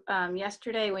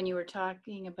yesterday when you were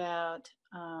talking about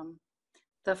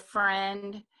the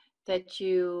friend that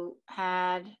you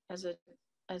had as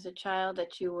a child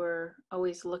that you were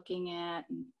always looking at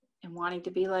and wanting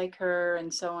to be like her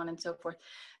and so on and so forth,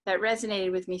 that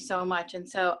resonated with me so much. And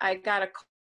so I got a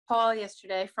call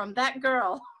yesterday from that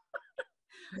girl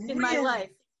in my life,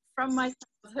 from my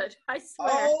childhood, I swear.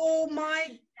 Oh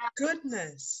my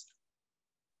goodness.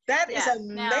 That is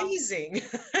amazing.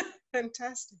 Now,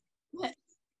 fantastic.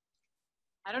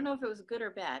 I don't know if it was good or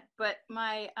bad, but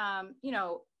my, you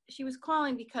know, she was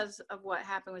calling because of what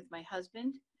happened with my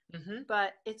husband,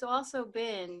 but it's also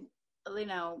been, you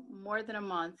know, more than a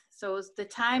month. So the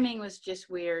timing was just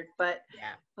weird, but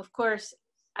of course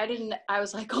I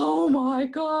was like, oh my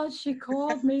God, she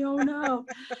called me. Oh no.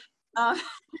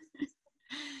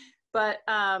 But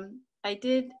I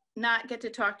did not get to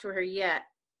talk to her yet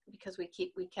because we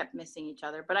kept missing each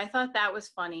other. But I thought that was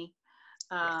funny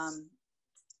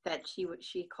that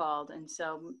she called, and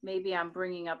so maybe I'm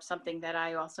bringing up something that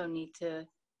I also need to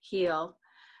heal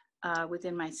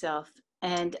within myself.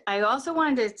 And I also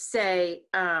wanted to say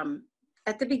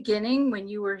at the beginning when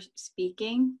you were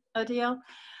speaking, Odile,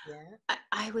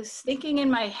 I was thinking in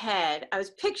my head, I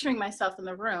was picturing myself in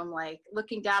the room, like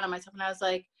looking down on myself, and I was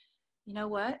like, you know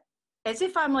what? As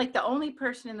if I'm like the only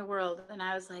person in the world. And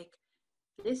I was like,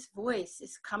 this voice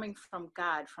is coming from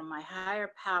God, from my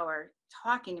higher power,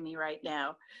 talking to me right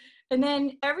now. And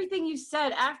then everything you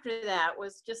said after that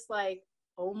was just like,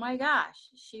 oh my gosh,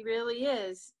 she really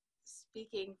is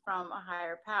speaking from a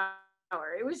higher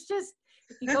power. It was just,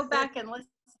 if you go back and listen,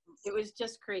 it was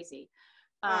just crazy.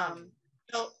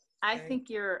 So I think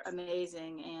you're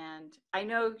amazing. And I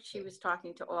know she was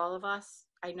talking to all of us.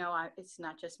 I know it's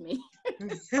not just me.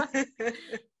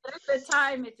 At the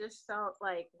time, it just felt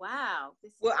like, wow.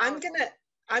 Well, I'm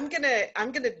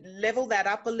gonna level that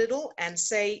up a little and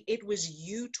say it was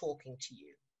you talking to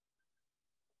you.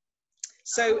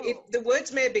 So the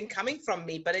words may have been coming from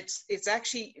me, but it's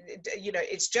actually, you know,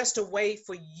 it's just a way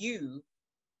for you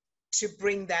to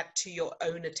bring that to your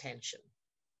own attention,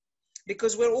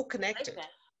 because we're all connected. I like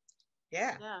that.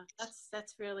 Yeah. Yeah,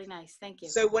 that's really nice. Thank you.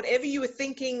 So whatever you were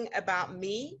thinking about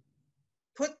me,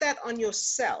 put that on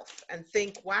yourself and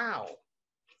think, wow,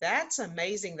 that's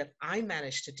amazing that I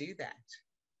managed to do that.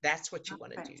 That's what you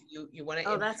want to do. You want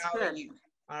to empower you.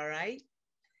 All right.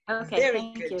 Okay, Very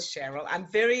thank good, you. Cheryl. I'm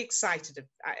very excited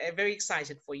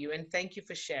for you, and thank you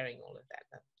for sharing all of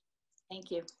that.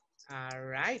 Thank you. All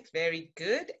right, very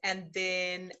good. And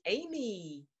then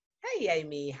Amy. Hey,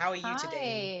 Amy, how are you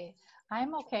today? Hi,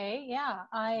 I'm okay. Yeah,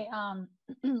 I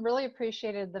really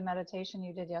appreciated the meditation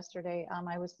you did yesterday.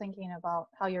 I was thinking about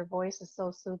how your voice is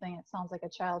so soothing. It sounds like a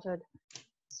childhood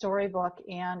storybook.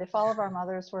 And if all of our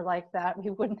mothers were like that, we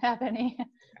wouldn't have any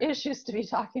issues to be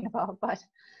talking about. But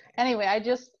anyway,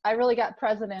 I really got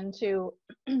present into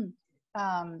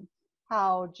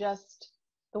how just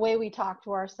the way we talk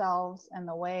to ourselves and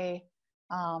the way,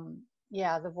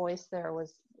 yeah, the voice there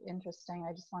was interesting.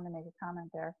 I just wanted to make a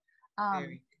comment there.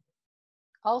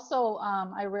 Also,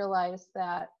 I realized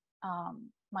that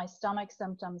my stomach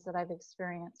symptoms that I've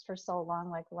experienced for so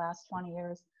long, like the last 20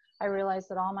 years, I realized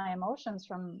that all my emotions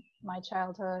from my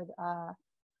childhood,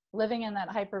 living in that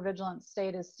hypervigilant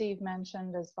state, as Steve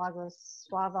mentioned, as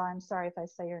Bogusława, I'm sorry if I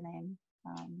say your name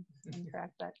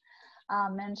incorrect, but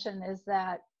mentioned, is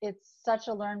that it's such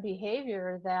a learned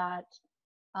behavior that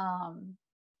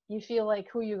you feel like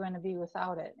who you're going to be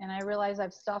without it. And I realize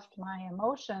I've stuffed my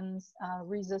emotions,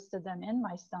 resisted them in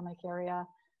my stomach area,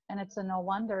 and it's a no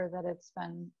wonder that it's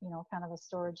been, kind of a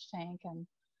storage tank, and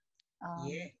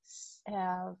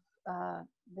have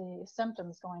the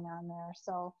symptoms going on there.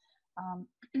 So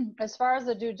as far as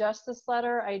the due justice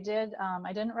letter, I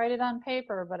didn't write it on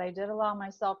paper, but I did allow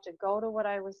myself to go to what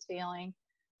I was feeling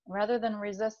rather than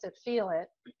resist it, feel it.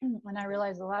 And I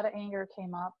realized a lot of anger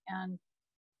came up, and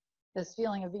this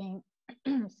feeling of being,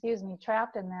 excuse me,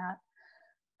 trapped in that.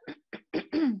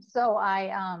 So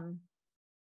I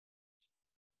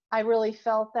really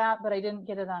felt that, but I didn't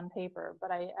get it on paper.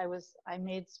 But I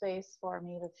made space for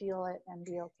me to feel it and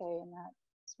be okay in that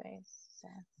space. So.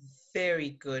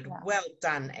 Very good. Yeah. Well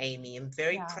done, Amy. I'm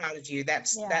very proud of you.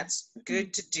 That's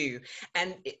good to do.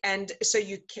 And so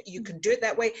you can do it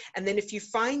that way. And then if you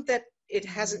find that it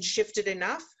hasn't shifted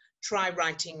enough, try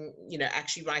writing,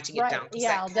 actually writing it down.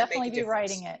 Yeah, I'll definitely be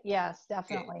writing it. Yes,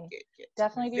 definitely. Good.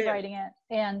 Definitely be writing it.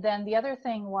 And then the other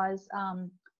thing was,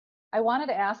 I wanted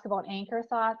to ask about anchor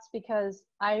thoughts, because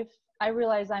I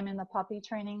realize I'm in the puppy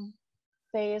training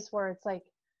phase where it's like,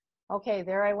 okay,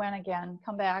 there I went again,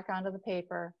 come back onto the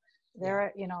paper.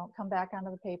 Come back onto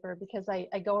the paper, because I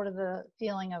go to the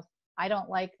feeling of, I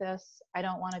don't like this. I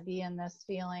don't want to be in this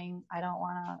feeling. I don't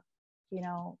want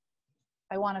to,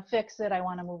 I want to fix it. I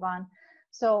want to move on.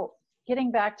 So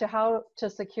getting back to how to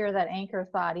secure that anchor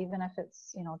thought, even if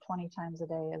it's, 20 times a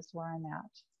day, is where I'm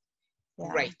at. Yeah.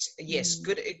 Great. Yes.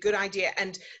 Good idea.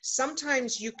 And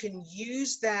sometimes you can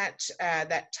use that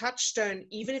touchstone,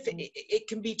 even if it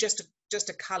can be just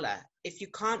a color. If you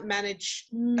can't manage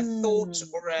a thought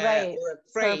or a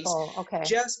phrase, purple. Okay.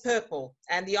 Just purple.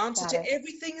 And the answer to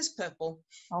everything is purple.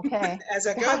 Okay. As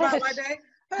I go about my day,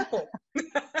 purple.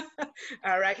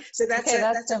 All right. So that's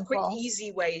a quick,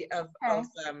 easy way of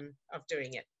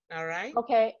doing it. All right.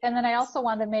 Okay. And then I also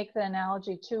wanted to make the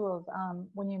analogy too of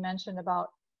when you mentioned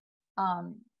about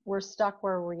we're stuck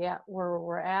where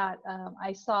we're at.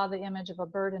 I saw the image of a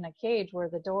bird in a cage where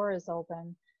the door is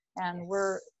open, and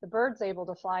the bird's able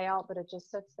to fly out, but it just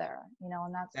sits there,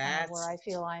 and that's kind of where I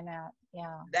feel I'm at.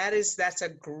 Yeah. That's a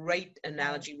great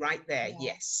analogy right there. Yeah.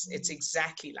 Yes, it's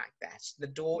exactly like that. The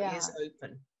door is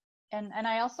open. And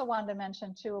I also wanted to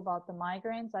mention too about the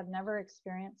migraines. I've never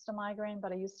experienced a migraine,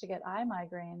 but I used to get eye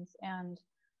migraines, and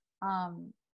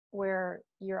where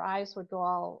your eyes would go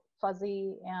all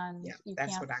fuzzy and you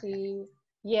can't see.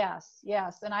 Yes.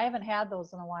 And I haven't had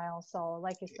those in a while. So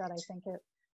like you said, I think it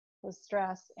was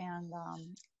stress, and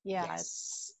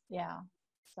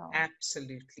so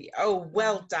absolutely. Oh,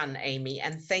 well done, Amy,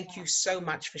 and thank you so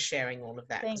much for sharing all of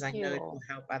that, because I know it will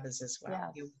help others as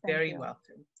well. You're very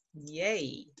welcome.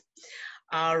 Yay.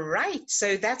 All right,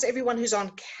 so that's everyone who's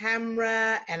on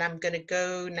camera, and I'm going to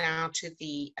go now to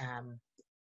the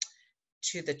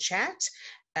chat.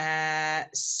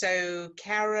 So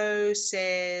Caro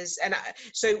says, and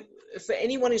so for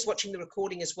anyone who's watching the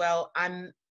recording as well,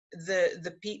 I'm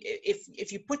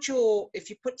if you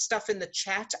put stuff in the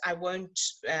chat, I won't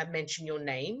mention your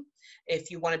name. If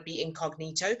you want to be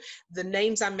incognito, the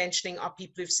names I'm mentioning are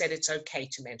people who've said it's okay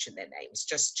to mention their names,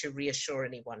 just to reassure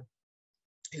anyone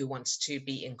who wants to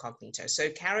be incognito. So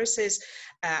Caro says,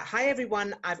 hi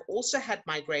everyone, I've also had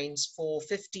migraines for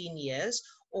 15 years,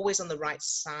 always on the right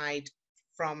side,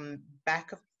 from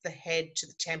back of the head to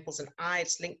the temples and eye.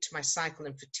 It's linked to my cycle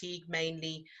and fatigue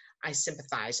mainly. I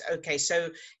sympathize. Okay,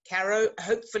 so Caro,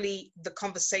 hopefully the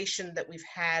conversation that we've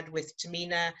had with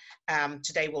Tamina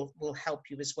today will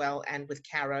help you as well, and with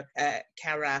Cara.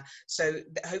 So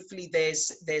hopefully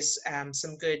there's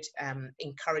some good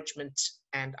encouragement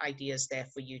and ideas there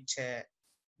for you to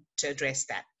address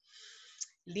that.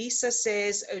 Lisa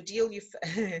says, Odile,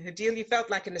 Odile, you felt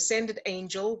like an ascended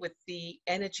angel with the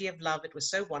energy of love. It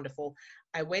was so wonderful.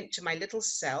 I went to my little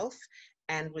self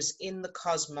and was in the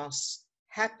cosmos,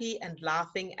 happy and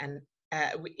laughing and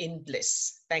in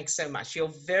bliss. Thanks so much.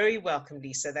 You're very welcome,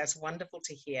 Lisa. That's wonderful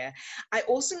to hear. I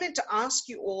also meant to ask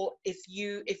you all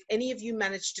if any of you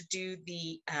managed to do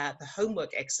the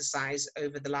homework exercise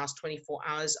over the last 24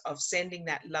 hours of sending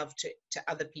that love to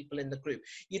other people in the group.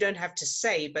 You don't have to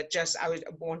say, but just I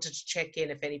wanted to check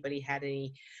in if anybody had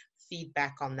any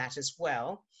feedback on that as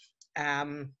well.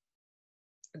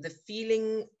 The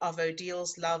feeling of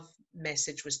Odile's love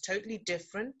message was totally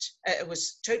different. It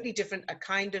was totally different, a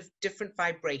kind of different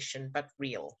vibration, but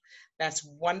real. That's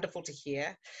wonderful to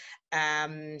hear.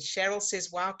 Cheryl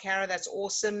says, wow, Cara, that's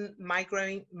awesome.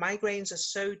 Migraines are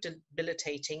so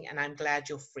debilitating, and I'm glad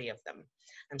you're free of them.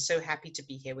 I'm so happy to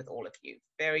be here with all of you.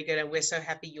 Very good, and we're so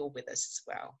happy you're with us as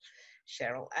well,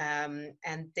 Cheryl.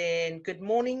 And then, good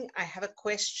morning. I have a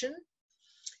question.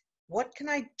 What can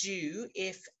I do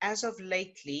if, as of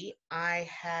lately, I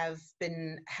have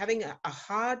been having a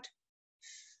hard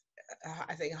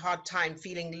time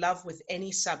feeling love with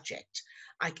any subject?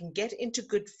 I can get into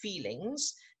good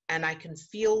feelings and I can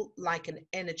feel like an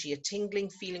energy, a tingling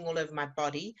feeling all over my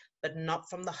body, but not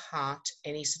from the heart.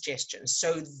 Any suggestions?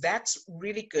 So that's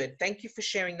really good. Thank you for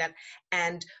sharing that.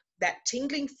 And that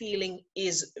tingling feeling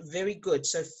is very good.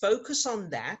 So focus on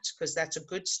that, because that's a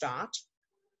good start.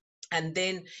 And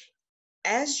then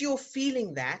as you're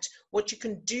feeling that, what you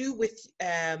can do with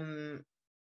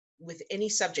any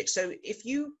subject. So if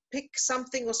you pick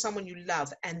something or someone you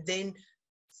love and then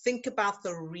think about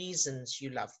the reasons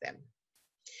you love them.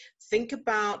 Think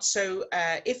about, so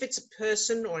if it's a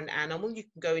person or an animal, you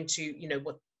can go into, you know,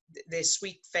 what their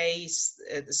sweet face,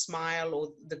 the smile, or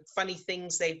the funny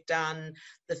things they've done,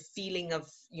 the feeling of,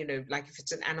 you know, like if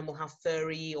it's an animal, how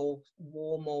furry or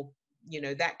warm or, you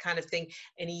know, that kind of thing.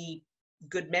 Any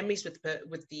good memories with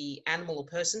the animal or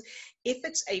person. If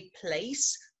it's a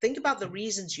place, think about the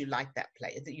reasons you like that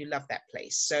place, that you love that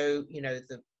place. So, you know,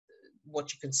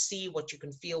 what you can see, what you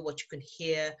can feel, what you can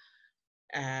hear,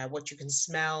 what you can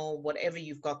smell, whatever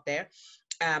you've got there.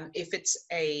 If it's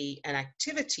an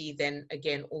activity, then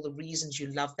again, all the reasons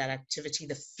you love that activity,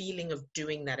 the feeling of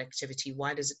doing that activity,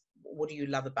 what do you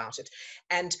love about it?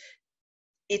 And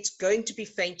it's going to be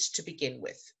faint to begin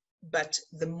with, but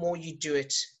the more you do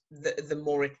it, the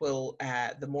more it will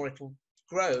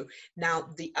grow. Now,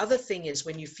 the other thing is,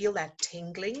 when you feel that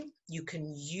tingling, you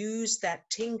can use that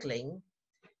tingling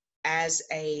as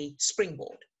a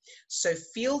springboard. So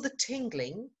feel the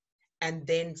tingling and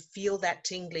then feel that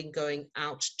tingling going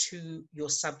out to your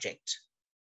subject,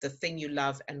 the thing you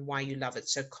love and why you love it.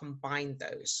 So combine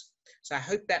those. So I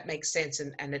hope that makes sense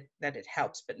and that it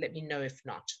helps, but let me know if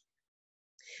not.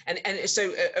 And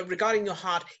so regarding your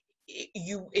heart,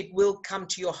 it will come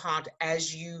to your heart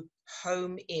as you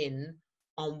home in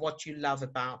on what you love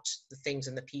about the things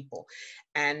and the people.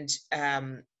 And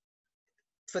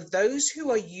for those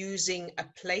who are using a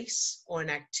place or an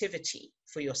activity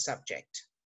for your subject,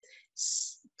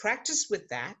 practice with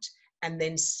that and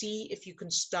then see if you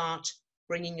can start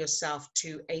bringing yourself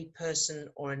to a person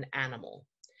or an animal,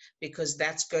 because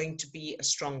that's going to be a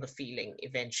stronger feeling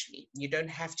eventually. You don't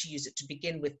have to use it to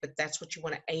begin with, but that's what you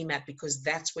want to aim at, because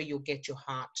that's where you'll get your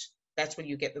heart. That's where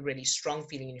you get the really strong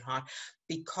feeling in your heart,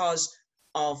 because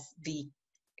of the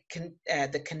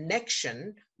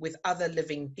connection with other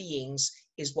living beings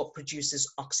is what produces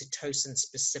oxytocin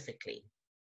specifically.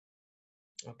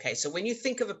 Okay, so when you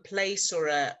think of a place or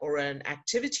an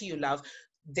activity you love,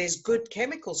 there's good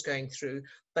chemicals going through,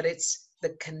 but it's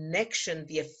the connection,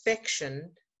 the affection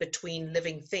between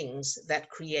living things that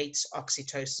creates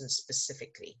oxytocin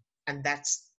specifically. And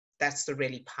that's the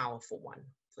really powerful one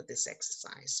for this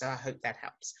exercise. So I hope that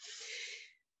helps.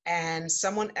 And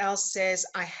someone else says,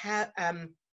 I have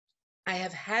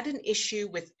had an issue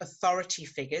with authority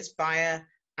figures via,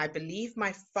 I believe,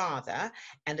 my father,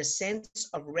 and a sense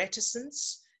of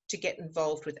reticence to get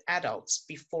involved with adults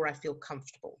before I feel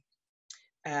comfortable.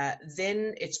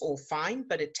 Then it's all fine,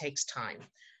 but it takes time.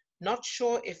 Not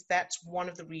sure if that's one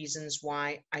of the reasons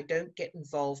why I don't get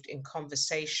involved in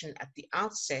conversation at the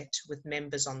outset with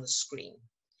members on the screen.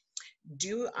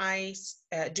 Do I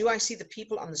see the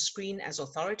people on the screen as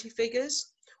authority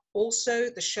figures? Also,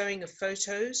 the showing of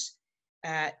photos,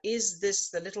 is this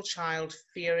the little child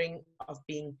fearing of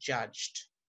being judged?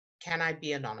 Can I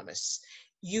be anonymous?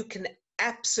 You can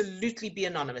absolutely be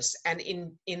anonymous. And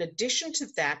in addition to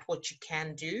that, what you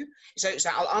can do, so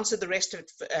I'll answer the rest of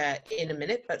it in a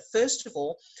minute, but first of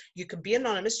all, you can be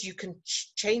anonymous. You can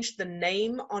change the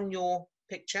name on your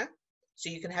picture. So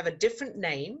you can have a different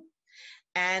name,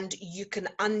 and you can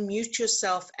unmute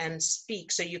yourself and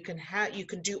speak. So you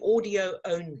can do audio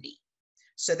only,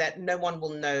 so that no one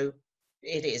will know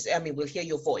it is. I mean, we'll hear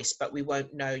your voice, but we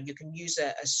won't know. You can use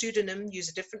a pseudonym, use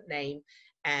a different name,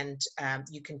 and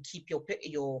you can keep your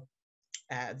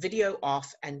video off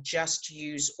and just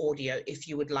use audio if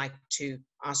you would like to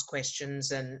ask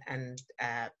questions and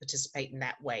participate in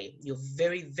that way. You're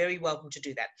very, very welcome to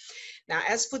do that. Now,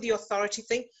 as for the authority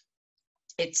thing,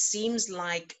 it seems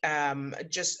like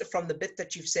just from the bit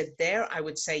that you've said there, I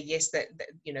would say yes, that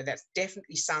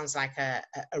definitely sounds like a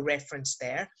reference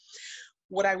there.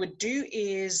 What I would do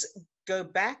is go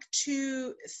back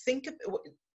to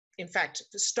in fact,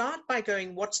 start by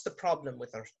going, what's the problem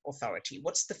with authority?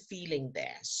 What's the feeling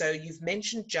there? So you've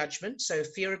mentioned judgment, so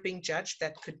fear of being judged,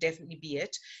 that could definitely be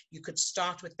it. You could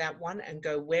start with that one and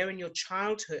go, where in your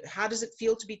childhood, how does it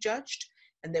feel to be judged?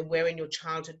 And then where in your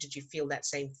childhood did you feel that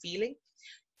same feeling?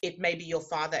 It may be your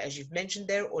father, as you've mentioned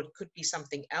there, or it could be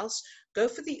something else. Go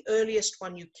for the earliest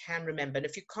one you can remember. And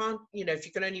if you can't, if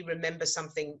you can only remember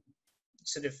something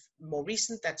sort of more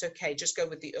recent, that's okay. Just go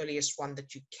with the earliest one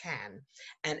that you can.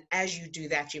 And as you do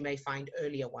that, you may find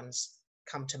earlier ones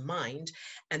come to mind,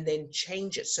 and then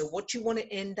change it. So what you want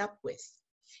to end up with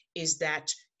is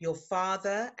that your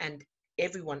father and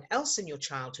everyone else in your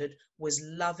childhood was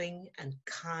loving and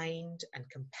kind and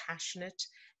compassionate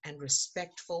and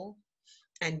respectful,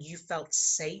 and you felt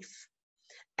safe.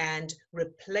 And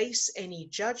replace any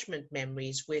judgment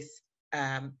memories with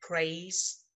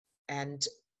praise and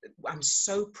I'm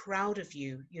so proud of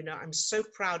you. I'm so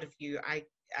proud of you.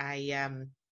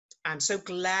 I'm so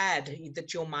glad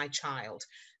that you're my child.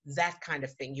 That kind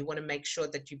of thing. You want to make sure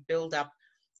that you build up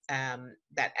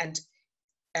that. And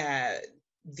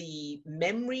the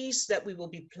memories that we will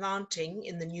be planting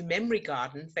in the New Memory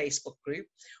Garden Facebook group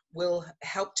will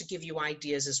help to give you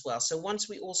ideas as well. So once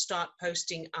we all start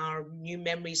posting our new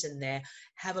memories in there,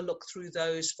 have a look through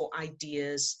those for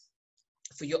ideas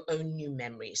for your own new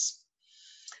memories.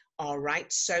 All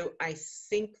right, so I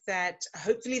think that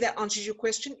hopefully that answers your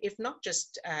question. If not,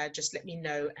 just let me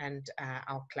know and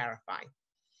I'll clarify.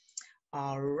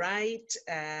 All right,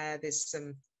 there's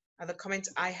some other comments.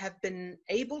 I have been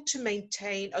able to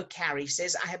maintain, Carrie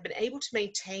says, I have been able to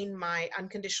maintain my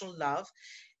unconditional love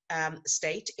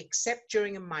state, except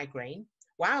during a migraine.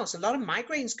 Wow, there's a lot of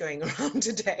migraines going around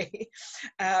today.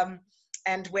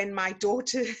 And when my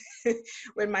daughter's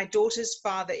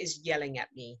father is yelling at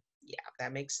me. Yeah,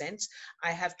 that makes sense.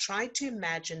 I have tried to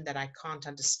imagine that I can't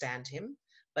understand him,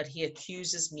 but he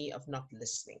accuses me of not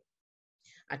listening.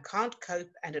 I can't cope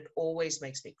and it always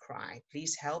makes me cry.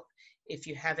 Please help. If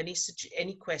you have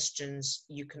any questions,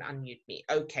 you can unmute me.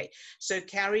 Okay, so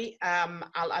Carrie,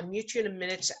 I'll unmute you in a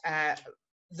minute.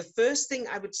 The first thing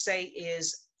I would say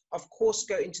is, of course,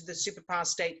 go into the superpower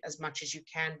state as much as you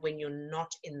can when you're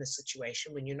not in the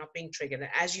situation, when you're not being triggered. And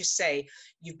as you say,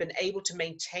 you've been able to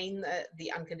maintain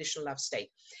the unconditional love state.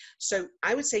 So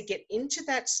I would say get into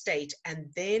that state and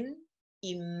then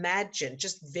imagine,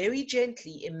 just very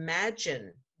gently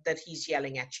imagine that he's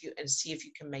yelling at you and see if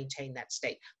you can maintain that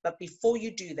state. But before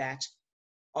you do that,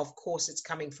 of course, it's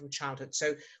coming from childhood.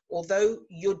 So although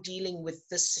you're dealing with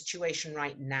this situation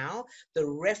right now, the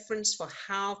reference for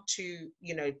how to,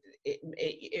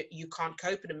 you can't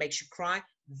cope and it makes you cry,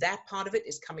 that part of it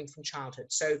is coming from childhood.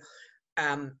 So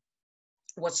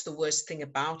what's the worst thing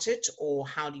about it, or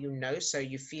how do you know? So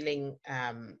you're feeling,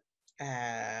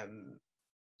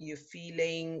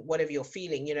 whatever you're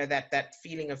feeling, that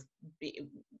feeling of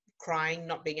crying,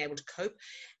 not being able to cope.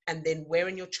 And then where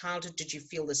in your childhood did you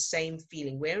feel the same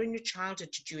feeling? Where in your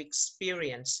childhood did you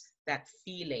experience that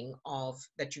feeling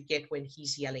that you get when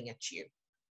he's yelling at you?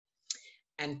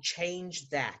 And change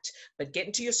that. But get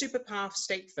into your superpower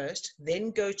state first,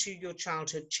 then go to your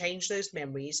childhood, change those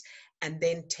memories, and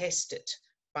then test it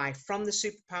by, from the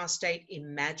superpower state,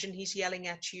 imagine he's yelling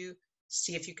at you,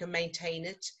 see if you can maintain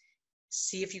it,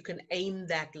 see if you can aim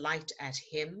that light at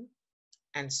him,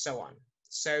 and so on.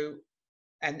 So,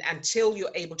 and until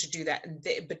you're able to do that,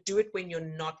 but do it when you're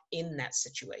not in that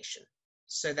situation,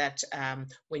 so that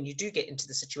when you do get into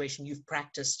the situation, you've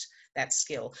practiced that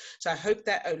skill. So I hope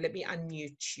that, let me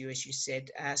unmute you, as you said.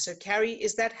 So Carrie,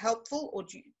 is that helpful, or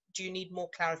do you need more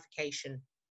clarification?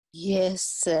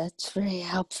 Yes, that's very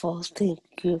helpful. Thank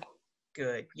you.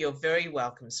 Good. You're very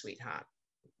welcome, sweetheart.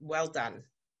 Well done.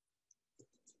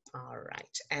 All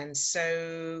right. And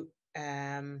so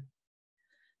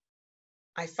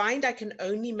I find I can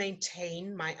only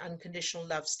maintain my unconditional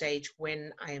love stage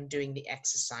when I am doing the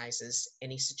exercises.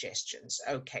 Any suggestions?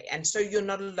 Okay. And so you're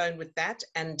not alone with that.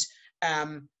 And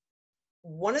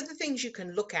one of the things you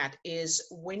can look at is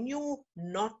when you're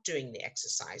not doing the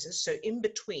exercises, so in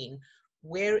between,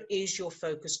 where is your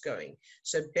focus going?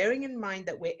 So bearing in mind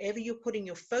that wherever you're putting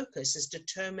your focus is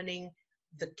determining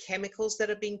the chemicals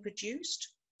that are being produced.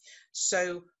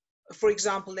 So for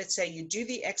example, let's say you do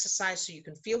the exercise so you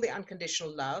can feel the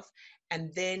unconditional love,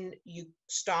 and then you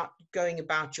start going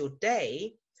about your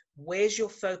day. Where's your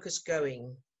focus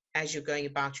going as you're going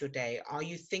about your day? Are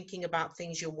you thinking about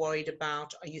things you're worried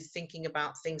about? Are you thinking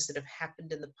about things that have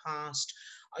happened in the past?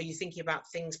 Are you thinking about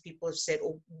things people have said,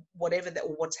 or whatever that,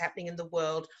 or what's happening in the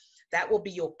world? That will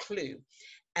be your clue.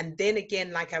 And then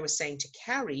again, like I was saying to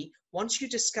Carrie, once you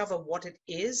discover what it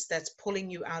is that's pulling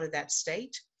you out of that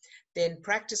state, then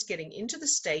practice getting into the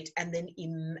state and then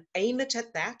aim it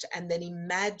at that, and then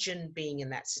imagine being in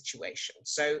that situation.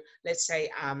 So let's say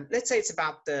it's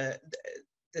about the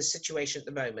situation at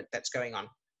the moment that's going on.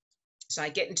 So I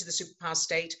get into the superpower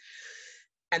state,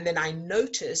 and then I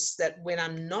notice that when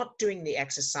I'm not doing the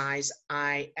exercise,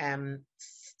 I am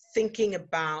thinking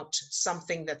about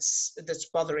something that's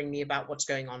bothering me about what's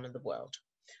going on in the world.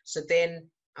 So then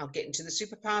I'll get into the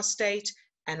superpower state,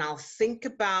 and I'll think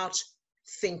about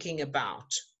thinking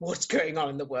about what's going on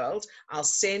in the world. I'll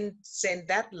send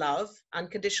that love,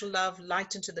 unconditional love,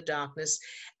 light into the darkness,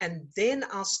 and then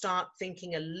I'll start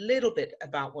thinking a little bit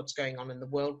about what's going on in the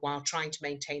world while trying to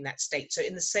maintain that state. So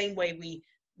in the same way we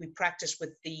practice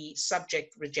with the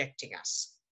subject rejecting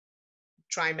us,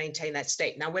 try and maintain that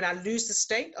state. Now when I lose the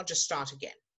state, I'll just start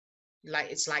again.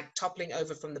 It's like toppling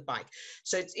over from the bike.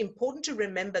 So it's important to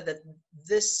remember that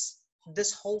this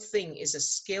whole thing is a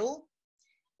skill.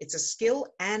 It's a skill,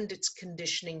 and it's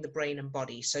conditioning the brain and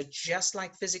body. So just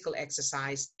like physical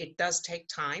exercise, it does take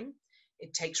time.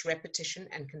 It takes repetition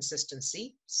and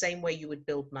consistency, same way you would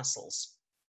build muscles.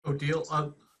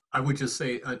 Odile, I would just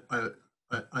say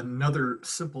another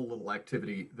simple little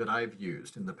activity that I've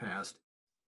used in the past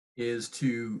is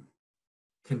to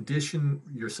condition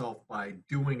yourself by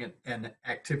doing an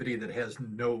activity that has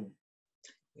no.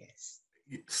 Yes.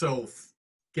 So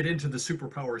get into the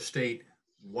superpower state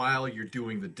while you're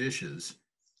doing the dishes.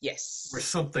 Yes. Or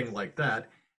something like that.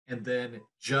 And then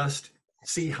just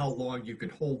see how long you can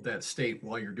hold that state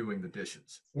while you're doing the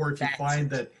dishes. Or if you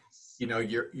find that,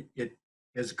 it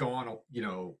has gone,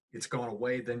 it's gone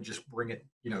away, then just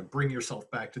bring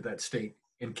yourself back to that state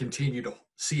and continue to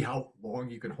see how long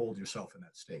you can hold yourself in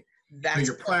that state. So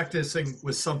you're practicing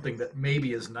with something that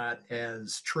maybe is not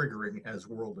as triggering as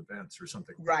world events or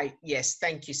something. Right. Yes.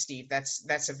 Thank you, Steve.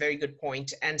 That's a very good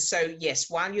point. And so, yes,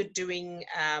 while you're doing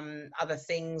other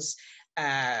things,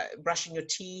 brushing your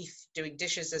teeth, doing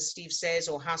dishes, as Steve says,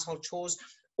 or household chores,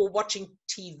 or watching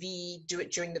TV, do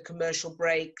it during the commercial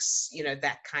breaks,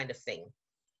 that kind of thing.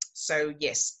 So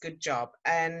yes, good job.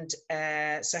 And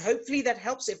so hopefully that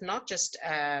helps. If not, just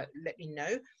let me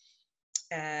know.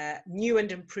 New and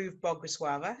improved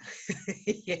Bogusława.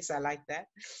 Yes, I like that.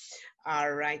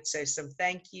 All right, so some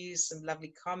thank yous, some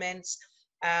lovely comments.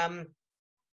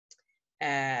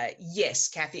 Yes,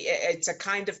 Kathy, it's a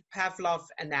kind of Pavlov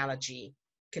analogy,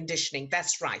 conditioning.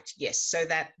 That's right. Yes, so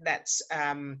that's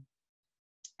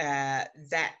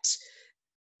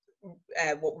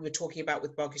what we were talking about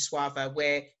with Bogusława,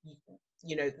 where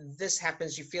this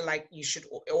happens, you feel like you should,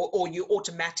 or you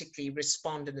automatically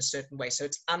respond in a certain way. So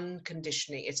it's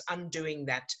unconditioning, it's undoing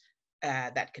that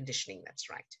conditioning.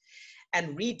 That's right,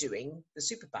 and redoing the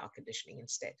superpower conditioning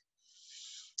instead.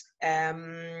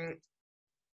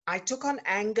 I took on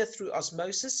anger through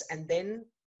osmosis and then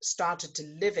started to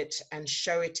live it and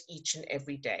show it each and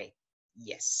every day.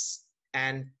 Yes,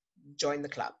 and join the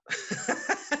club.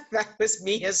 That was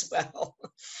me as well.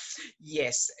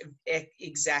 Yes,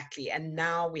 exactly. And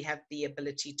now we have the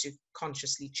ability to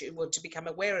consciously choose, well, to become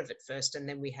aware of it first, and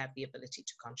then we have the ability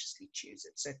to consciously choose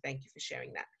it. So thank you for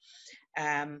sharing that.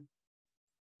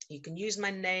 You can use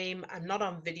my name. I'm not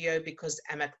on video because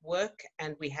I'm at work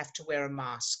and we have to wear a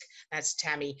mask. That's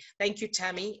Tammy. Thank you,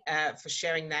 Tammy, for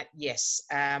sharing that. Yes.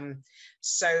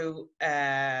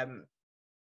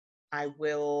 I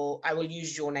will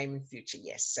use your name in future.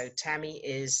 Yes. So Tammy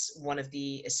is one of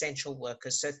the essential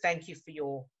workers. So thank you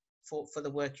for the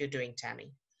work you're doing,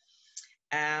 Tammy.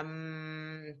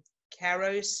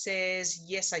 Caro says,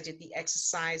 yes, I did the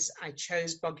exercise. I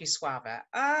chose Bogusława.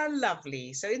 Ah,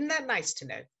 lovely. So isn't that nice to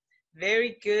know?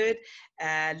 Very good.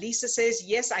 Lisa says,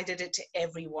 yes, I did it to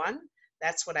everyone.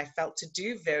 That's what I felt to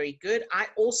do. Very good. I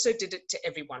also did it to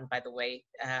everyone, by the way.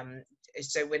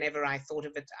 So whenever I thought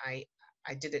of it, I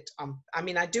did it on,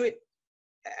 I do it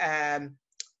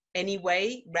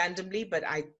anyway, randomly, but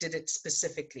I did it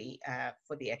specifically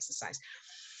for the exercise.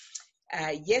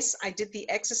 Yes, I did the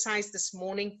exercise this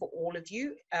morning for all of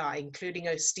you, including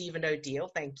Stephen O'Deal,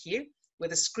 thank you,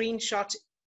 with a screenshot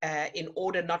in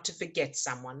order not to forget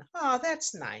someone. Oh,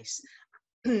 that's nice.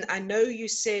 I know you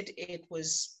said it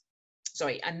was,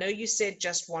 sorry, I know you said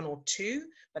just 1 or 2,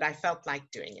 but I felt like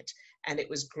doing it. And it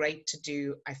was great to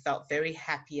do. I felt very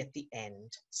happy at the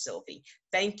end, Sylvie.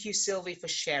 Thank you, Sylvie, for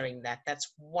sharing that.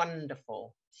 That's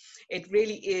wonderful. It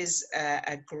really is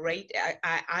a great,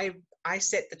 I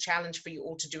set the challenge for you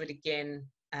all to do it again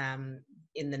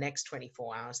in the next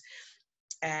 24 hours.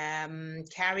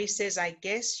 Carrie says, I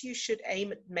guess you should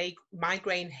aim at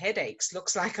migraine headaches.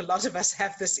 Looks like a lot of us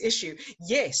have this issue.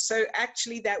 Yes, so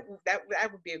actually that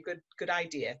would be a good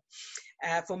idea.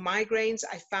 For migraines,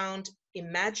 I found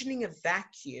imagining a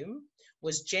vacuum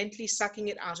was gently sucking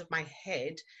it out of my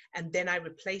head, and then I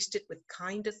replaced it with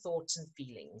kinder thoughts and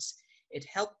feelings. It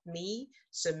helped me,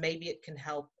 so maybe it can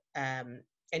help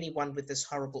anyone with this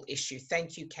horrible issue.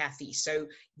 Thank you, Kathy. So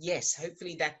yes,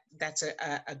 hopefully that's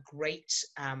a great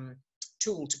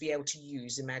tool to be able to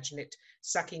use. Imagine it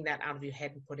sucking that out of your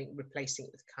head and replacing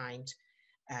it with kind,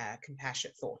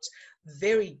 compassionate thoughts.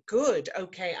 Very good.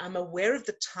 Okay, I'm aware of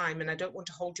the time and I don't want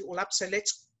to hold you all up. So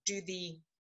let's do the,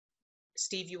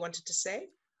 Steve, you wanted to say?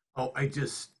 Oh, I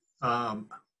just,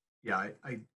 yeah,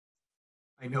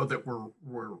 I know that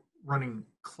we're running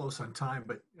close on time,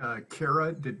 but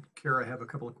Kara, did Kara have a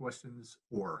couple of questions,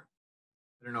 or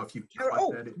I don't know if you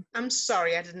caught that in. I'm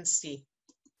sorry, I didn't see.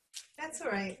 That's all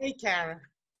right. Hey, Kara.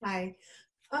 Hi.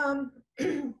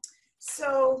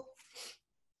 So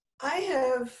I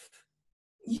have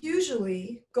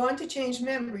usually gone to change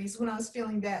memories when I was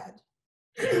feeling bad.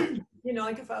 You know,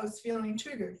 like if I was feeling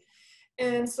triggered.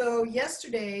 And so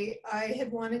yesterday I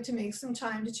had wanted to make some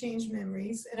time to change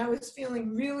memories, and I was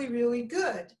feeling really, really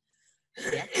good.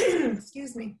 Yeah.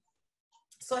 Excuse me.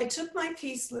 So I took my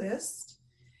piece list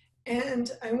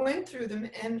and I went through them,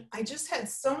 and I just had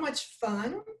so much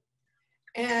fun,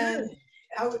 and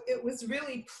it was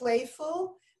really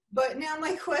playful. But now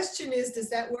my question is, does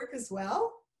that work as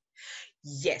well?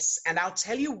 Yes, and I'll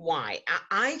tell you why.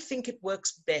 I think it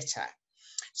works better.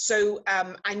 So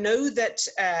I know that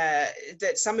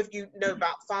that some of you know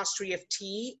about fast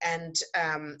EFT, and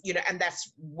you know, and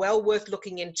that's well worth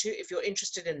looking into if you're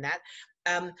interested in that.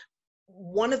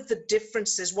 One of the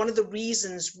differences, one of the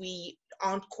reasons we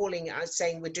aren't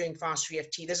saying we're doing fast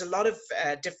EFT, there's a lot of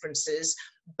differences,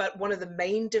 but one of the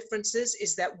main differences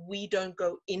is that we don't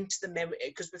go into the memory,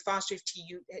 because with fast EFT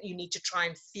you need to try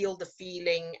and feel the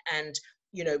feeling and,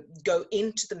 you know, go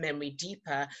into the memory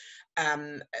deeper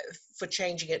for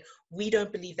changing it. We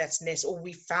don't believe that's necessary, or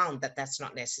we found that that's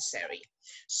not necessary.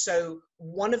 So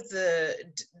one of the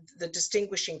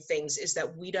distinguishing things is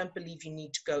that we don't believe you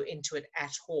need to go into it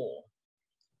at all.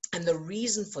 And the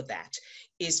reason for that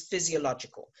is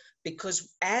physiological,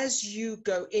 because as you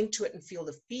go into it and feel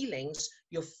the feelings,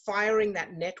 you're firing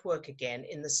that network again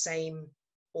in the same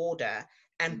order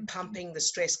and pumping the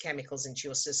stress chemicals into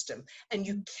your system. And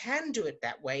you can do it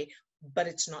that way, but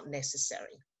it's not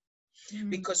necessary.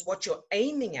 Because what you're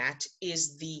aiming at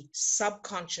is the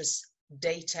subconscious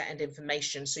data and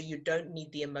information. So you don't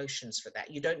need the emotions for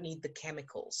that. You don't need the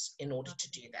chemicals in order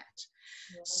to do that.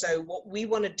 So what we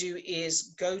want to do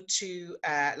is go to,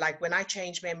 like when I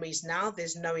change memories now,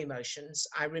 there's no emotions.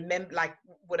 I remember, like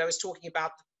what I was talking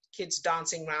about, kids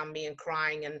dancing around me and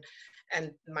crying,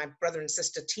 and my brother and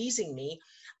sister teasing me.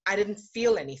 I didn't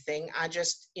feel anything. I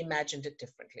just imagined it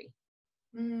differently.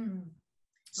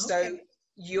 So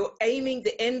you're aiming,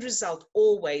 the end result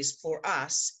always for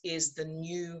us is the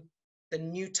new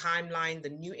timeline, the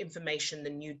new information, the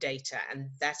new data, and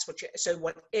that's what so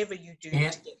whatever you do to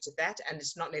get to that, and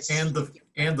it's not necessarily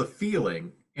and the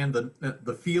feeling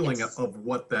yes. of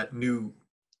what that new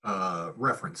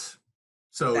reference.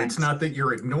 So it's not that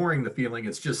you're ignoring the feeling,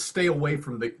 it's just stay away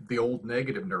from the old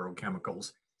negative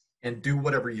neurochemicals and do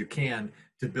whatever you can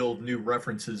to build new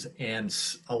references and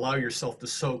allow yourself to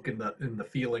soak in the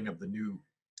feeling of the new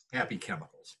happy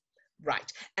chemicals.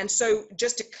 Right. And so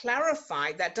just to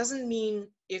clarify, that doesn't mean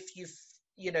if you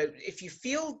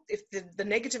feel, if the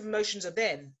negative emotions are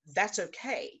there, that's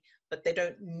okay, but they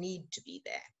don't need to be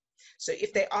there. So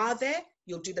if they are there,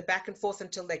 you'll do the back and forth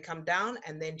until they come down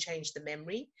and then change the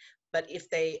memory. But if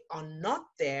they are not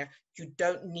there, you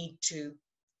don't need to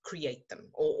create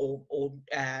them or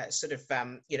sort of,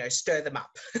 stir them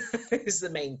up is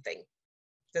the main thing.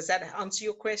 Does that answer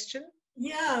your question?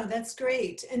 Yeah, that's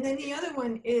great. And then the other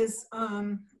one is,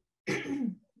 I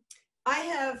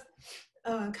have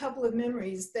a couple of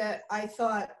memories that I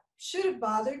thought should have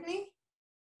bothered me,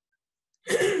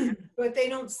 but they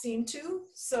don't seem to.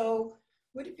 So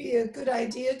would it be a good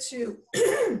idea to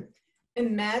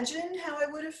imagine how I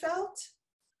would have felt?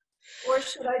 Or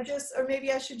should I just, or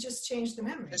maybe I should just change the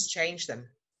memory? Just change them.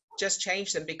 Just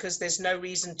change them, because there's no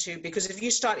reason to, because if you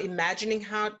start imagining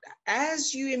how,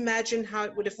 as you imagine how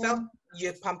it would have felt,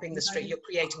 you're pumping the stress, you're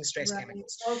creating stress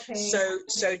chemicals. Okay.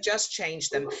 So just change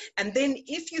them. And then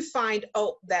if you find,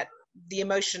 oh, that the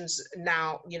emotions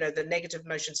now, you know, the negative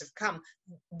emotions have come,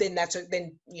 then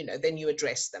then you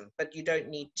address them, but you don't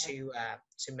need to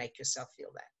make yourself feel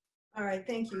that. All right,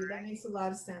 thank you. That makes a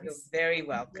lot of sense. You're very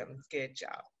welcome. Good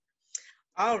job.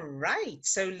 All right,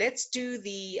 so let's do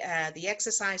the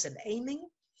exercise and aiming.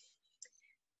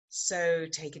 So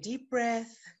take a deep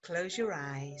breath, close your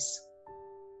eyes,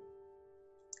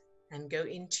 and go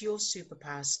into your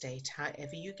superpower state,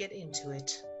 however you get into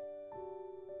it.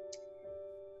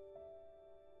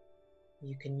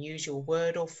 You can use your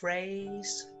word or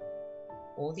phrase,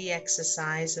 or the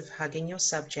exercise of hugging your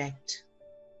subject.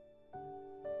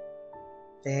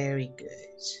 Very good.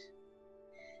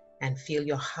 And feel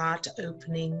your heart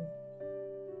opening.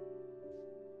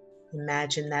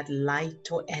 Imagine that light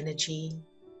or energy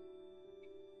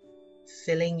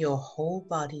filling your whole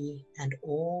body and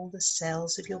all the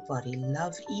cells of your body.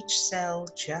 Love each cell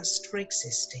just for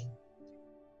existing.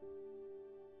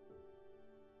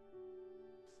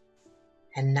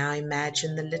 And now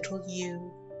imagine the little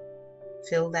you.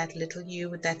 Fill that little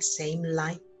you with that same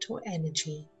light or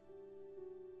energy.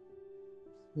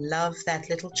 Love that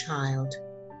little child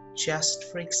just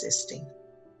for existing.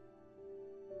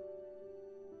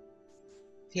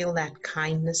 Feel that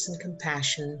kindness and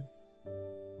compassion,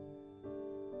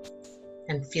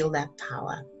 and feel that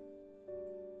power.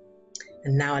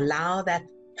 And now allow that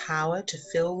power to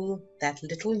fill that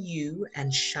little you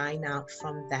and shine out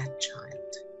from that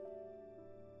child,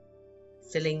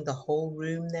 filling the whole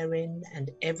room they're in and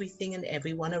everything and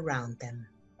everyone around them.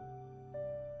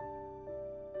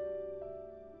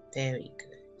 Very good.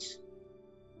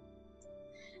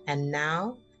 And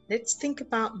now let's think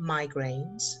about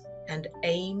migraines and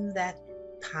aim that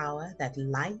power, that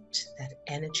light, that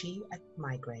energy at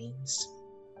migraines.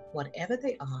 Whatever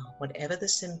they are, whatever the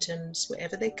symptoms,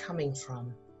 wherever they're coming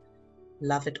from,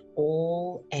 love it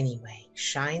all anyway.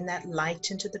 Shine that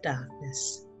light into the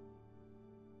darkness.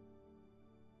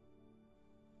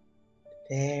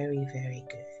 Very, very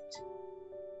good.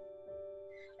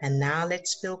 And now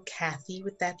let's fill Kathy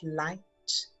with that light,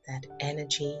 that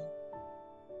energy.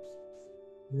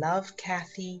 Love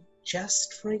Kathy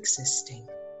just for existing.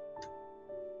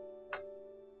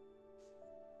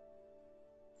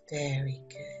 Very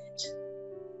good.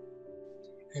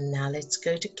 And now let's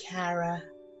go to Kara.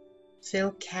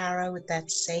 Fill Kara with that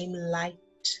same light,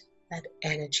 that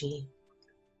energy.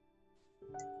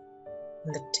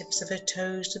 From the tips of her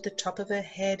toes to the top of her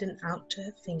head and out to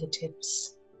her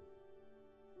fingertips.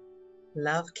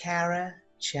 Love Kara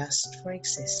just for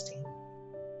existing.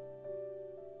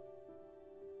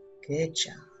 Good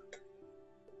job.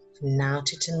 Now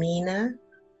to Tamina.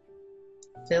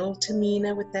 Fill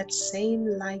Tamina with that same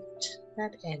light,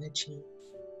 that energy.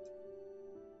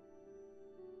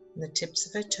 From the tips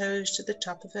of her toes to the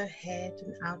top of her head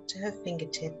and out to her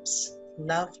fingertips.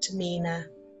 Love Tamina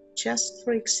just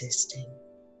for existing.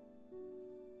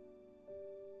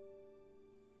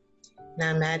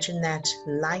 Now imagine that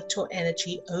light or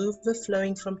energy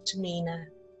overflowing from Tamina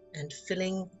and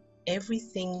filling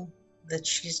everything that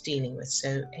she's dealing with.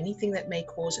 So anything that may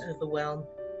cause overwhelm,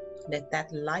 let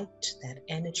that light, that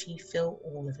energy fill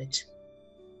all of it.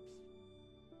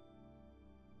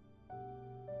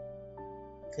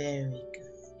 Very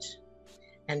good.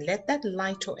 And let that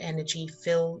light or energy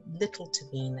fill little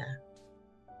Tamina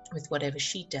with whatever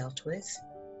she dealt with.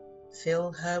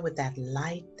 Fill her with that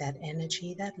light, that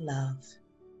energy, that love.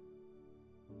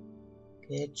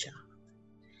 Good job.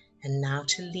 And now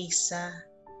to Lisa.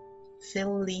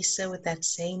 Fill Lisa with that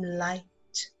same light,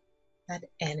 that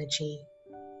energy.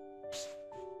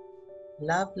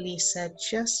 Love Lisa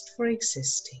just for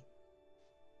existing.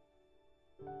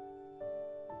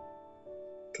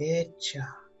 Good job.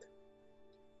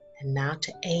 And now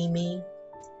to Amy.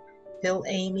 Fill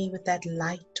Amy with that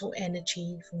light or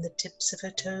energy from the tips of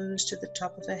her toes to the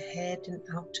top of her head and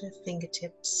out to her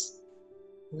fingertips.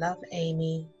 Love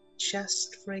Amy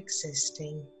just for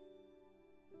existing.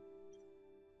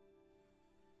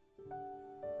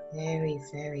 Very,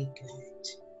 very good.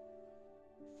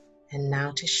 And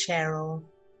now to Cheryl.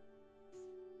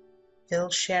 Fill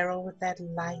Cheryl with that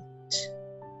light,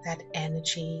 that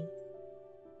energy,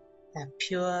 that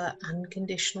pure,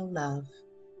 unconditional love.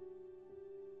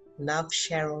 Love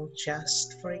Cheryl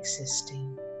just for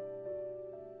existing.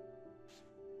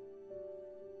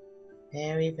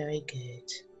 Very, very good.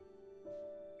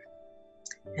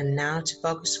 And now to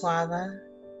Boguswava.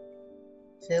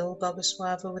 Fill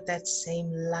Boguswava with that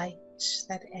same light,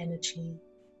 that energy.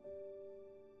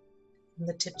 From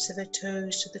the tips of her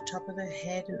toes to the top of her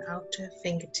head and out to her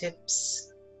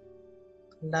fingertips.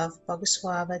 Love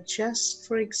Boguswava just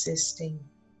for existing.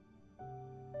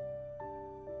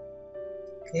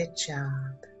 Good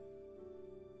job.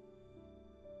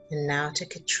 And now to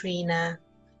Katrina.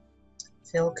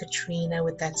 Fill Katrina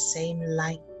with that same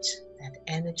light, that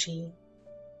energy.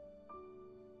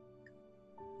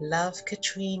 Love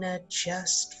Katrina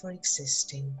just for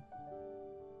existing.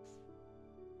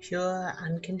 Pure,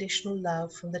 unconditional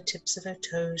love from the tips of her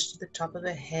toes to the top of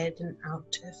her head and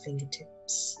out to her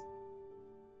fingertips.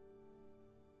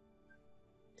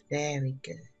 Very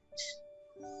good.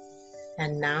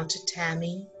 And now to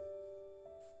Tammy.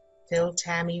 Fill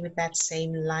Tammy with that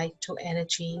same light or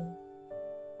energy.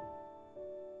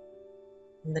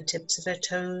 From the tips of her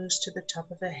toes to the top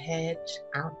of her head,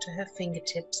 out to her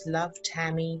fingertips. Love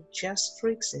Tammy just for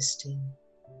existing.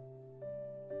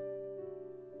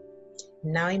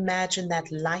 Now imagine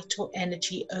that light or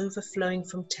energy overflowing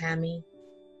from Tammy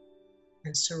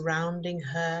and surrounding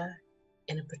her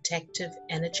in a protective,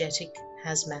 energetic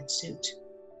hazmat suit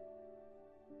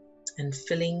and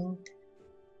filling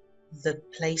the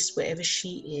place wherever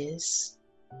she is,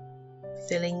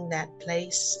 filling that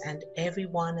place and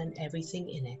everyone and everything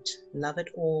in it. Love it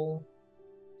all.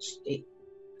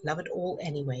 Love it all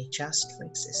anyway, just for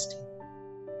existing.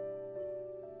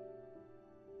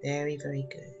 Very, very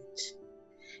good.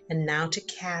 And now to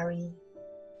Carrie.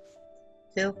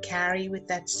 Fill Carrie with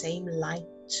that same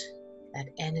light, that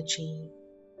energy,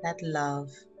 that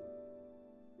love.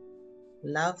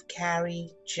 Love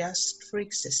Carrie just for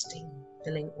existing,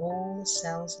 filling all the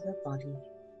cells of her body.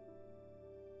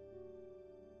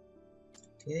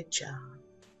 Good job.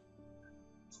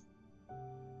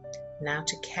 Now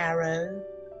to Caro.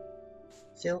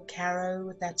 Fill Caro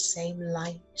with that same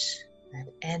light, that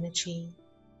energy.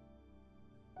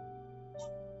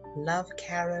 Love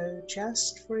Caro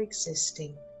just for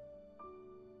existing.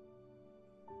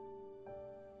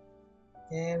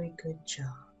 Very good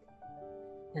job.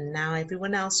 And now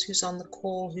everyone else who's on the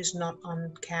call, who's not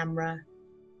on camera,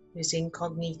 who's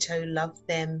incognito, love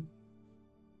them.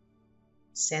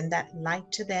 Send that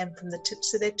light to them from the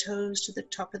tips of their toes to the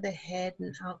top of their head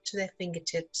and out to their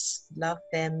fingertips. Love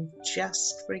them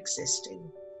just for existing.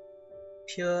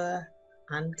 Pure,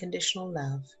 unconditional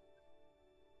love.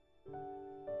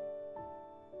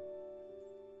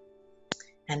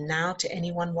 And now to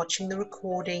anyone watching the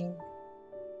recording,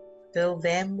 fill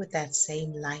them with that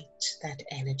same light, that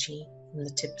energy, from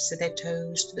the tips of their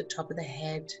toes to the top of the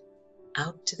head,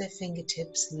 out to their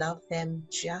fingertips. Love them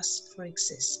just for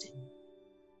existing.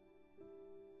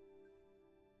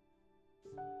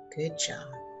 Good job.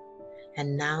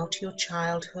 And now to your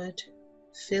childhood,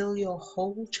 fill your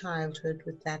whole childhood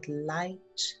with that light,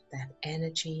 that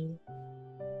energy,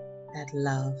 that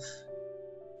love.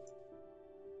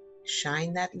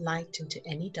 Shine that light into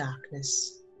any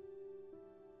darkness.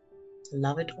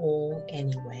 Love it all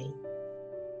anyway.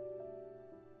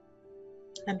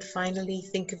 And finally,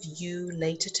 think of you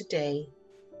later today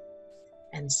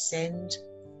and send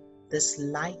this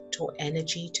light or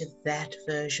energy to that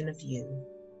version of you,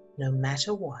 no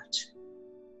matter what.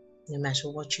 No matter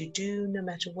what you do, no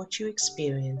matter what you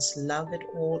experience, love it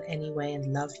all anyway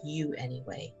and love you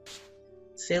anyway.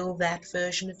 Fill that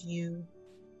version of you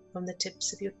from the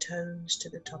tips of your toes to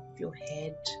the top of your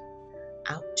head,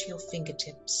 out to your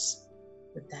fingertips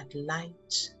with that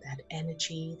light, that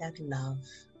energy, that love.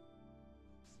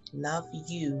 Love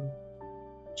you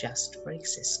just for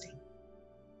existing.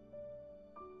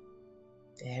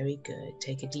 Very good.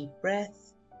 Take a deep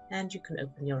breath and you can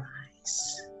open your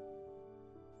eyes.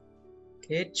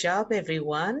 Good job,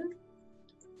 everyone.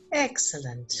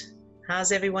 Excellent.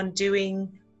 How's everyone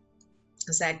doing?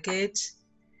 Is that good?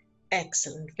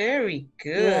 Excellent. Very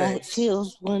good. Yeah, it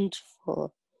feels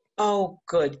wonderful. Oh,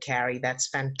 good, Carrie. That's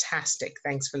fantastic.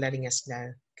 Thanks for letting us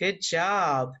know. Good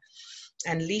job.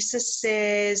 And Lisa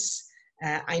says,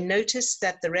 I noticed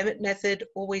that the Remit method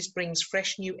always brings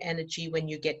fresh new energy when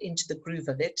you get into the groove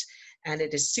of it. And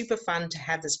it is super fun to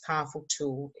have this powerful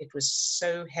tool. It was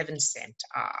so heaven sent.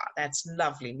 Ah, that's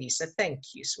lovely, Lisa. Thank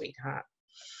you, sweetheart.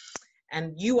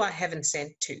 And you are heaven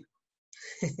sent too,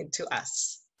 to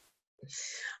us.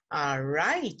 All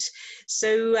right.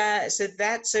 So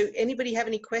anybody have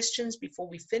any questions before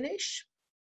we finish?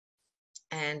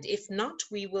 And if not,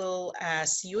 we will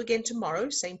see you again tomorrow,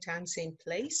 same time, same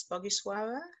place.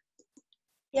 Boguswava?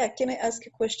 Yeah, can I ask a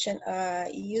question?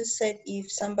 You said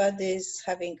if somebody is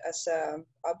having as an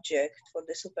object for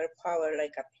the superpower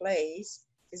like a place,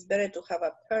 it's better to have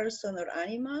a person or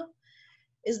animal.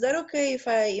 Is that okay if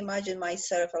I imagine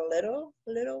myself a little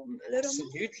more?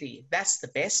 Absolutely. That's the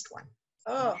best one.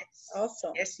 Oh, Yes.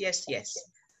 awesome. Yes, yes, yes.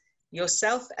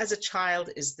 Yourself as a child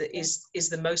is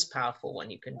the most powerful one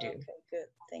you can do. Okay, good.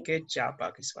 Thank you. Good job,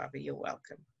 Bhaguswavi. You're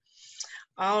welcome.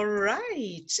 All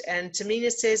right. And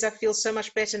Tamina says, I feel so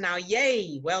much better now.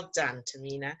 Yay. Well done,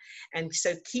 Tamina. And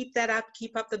so keep that up.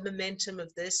 Keep up the momentum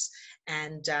of this.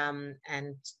 And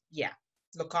yeah,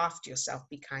 look after yourself.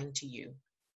 Be kind to you.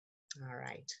 All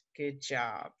right. Good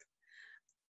job.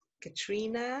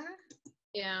 Katrina?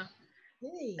 Yeah.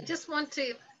 Yay. I just want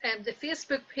to, the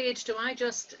Facebook page, do I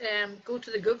just go to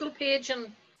the Google page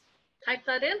and type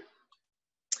that in?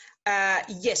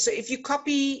 Yes, so if you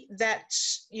copy that,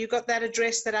 you got that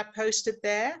address that I posted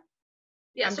there?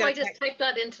 Yeah, so I just type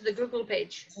that into the Google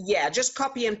page. Yeah, just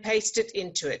copy and paste it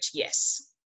into it, yes.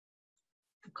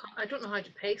 I don't know how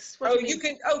to paste. What do you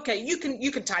mean? Okay, you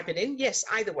can type it in, yes,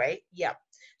 either way, yeah.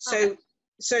 So, okay.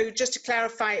 So just to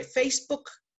clarify,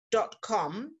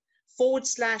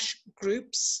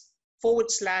 facebook.com/groups/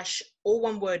 all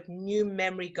one word, New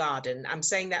Memory Garden. I'm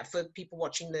saying that for people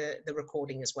watching the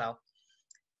recording as well.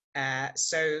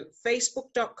 So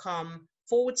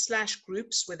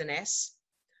facebook.com/groups with an S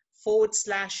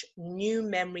 / New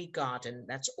Memory Garden.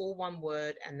 That's all one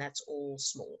word and that's all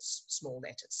small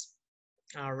letters.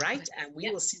 All right, and we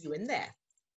will see you in there.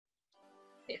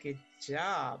 Good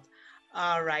job.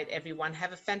 All right, everyone,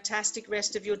 have a fantastic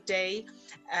rest of your day.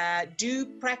 Do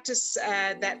practice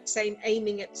that same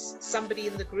aiming at somebody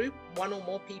in the group, one or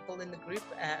more people in the group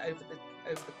over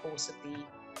the course of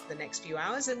the next few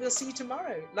hours, and we'll see you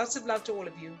tomorrow. Lots of love to all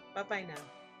of you. Bye-bye now.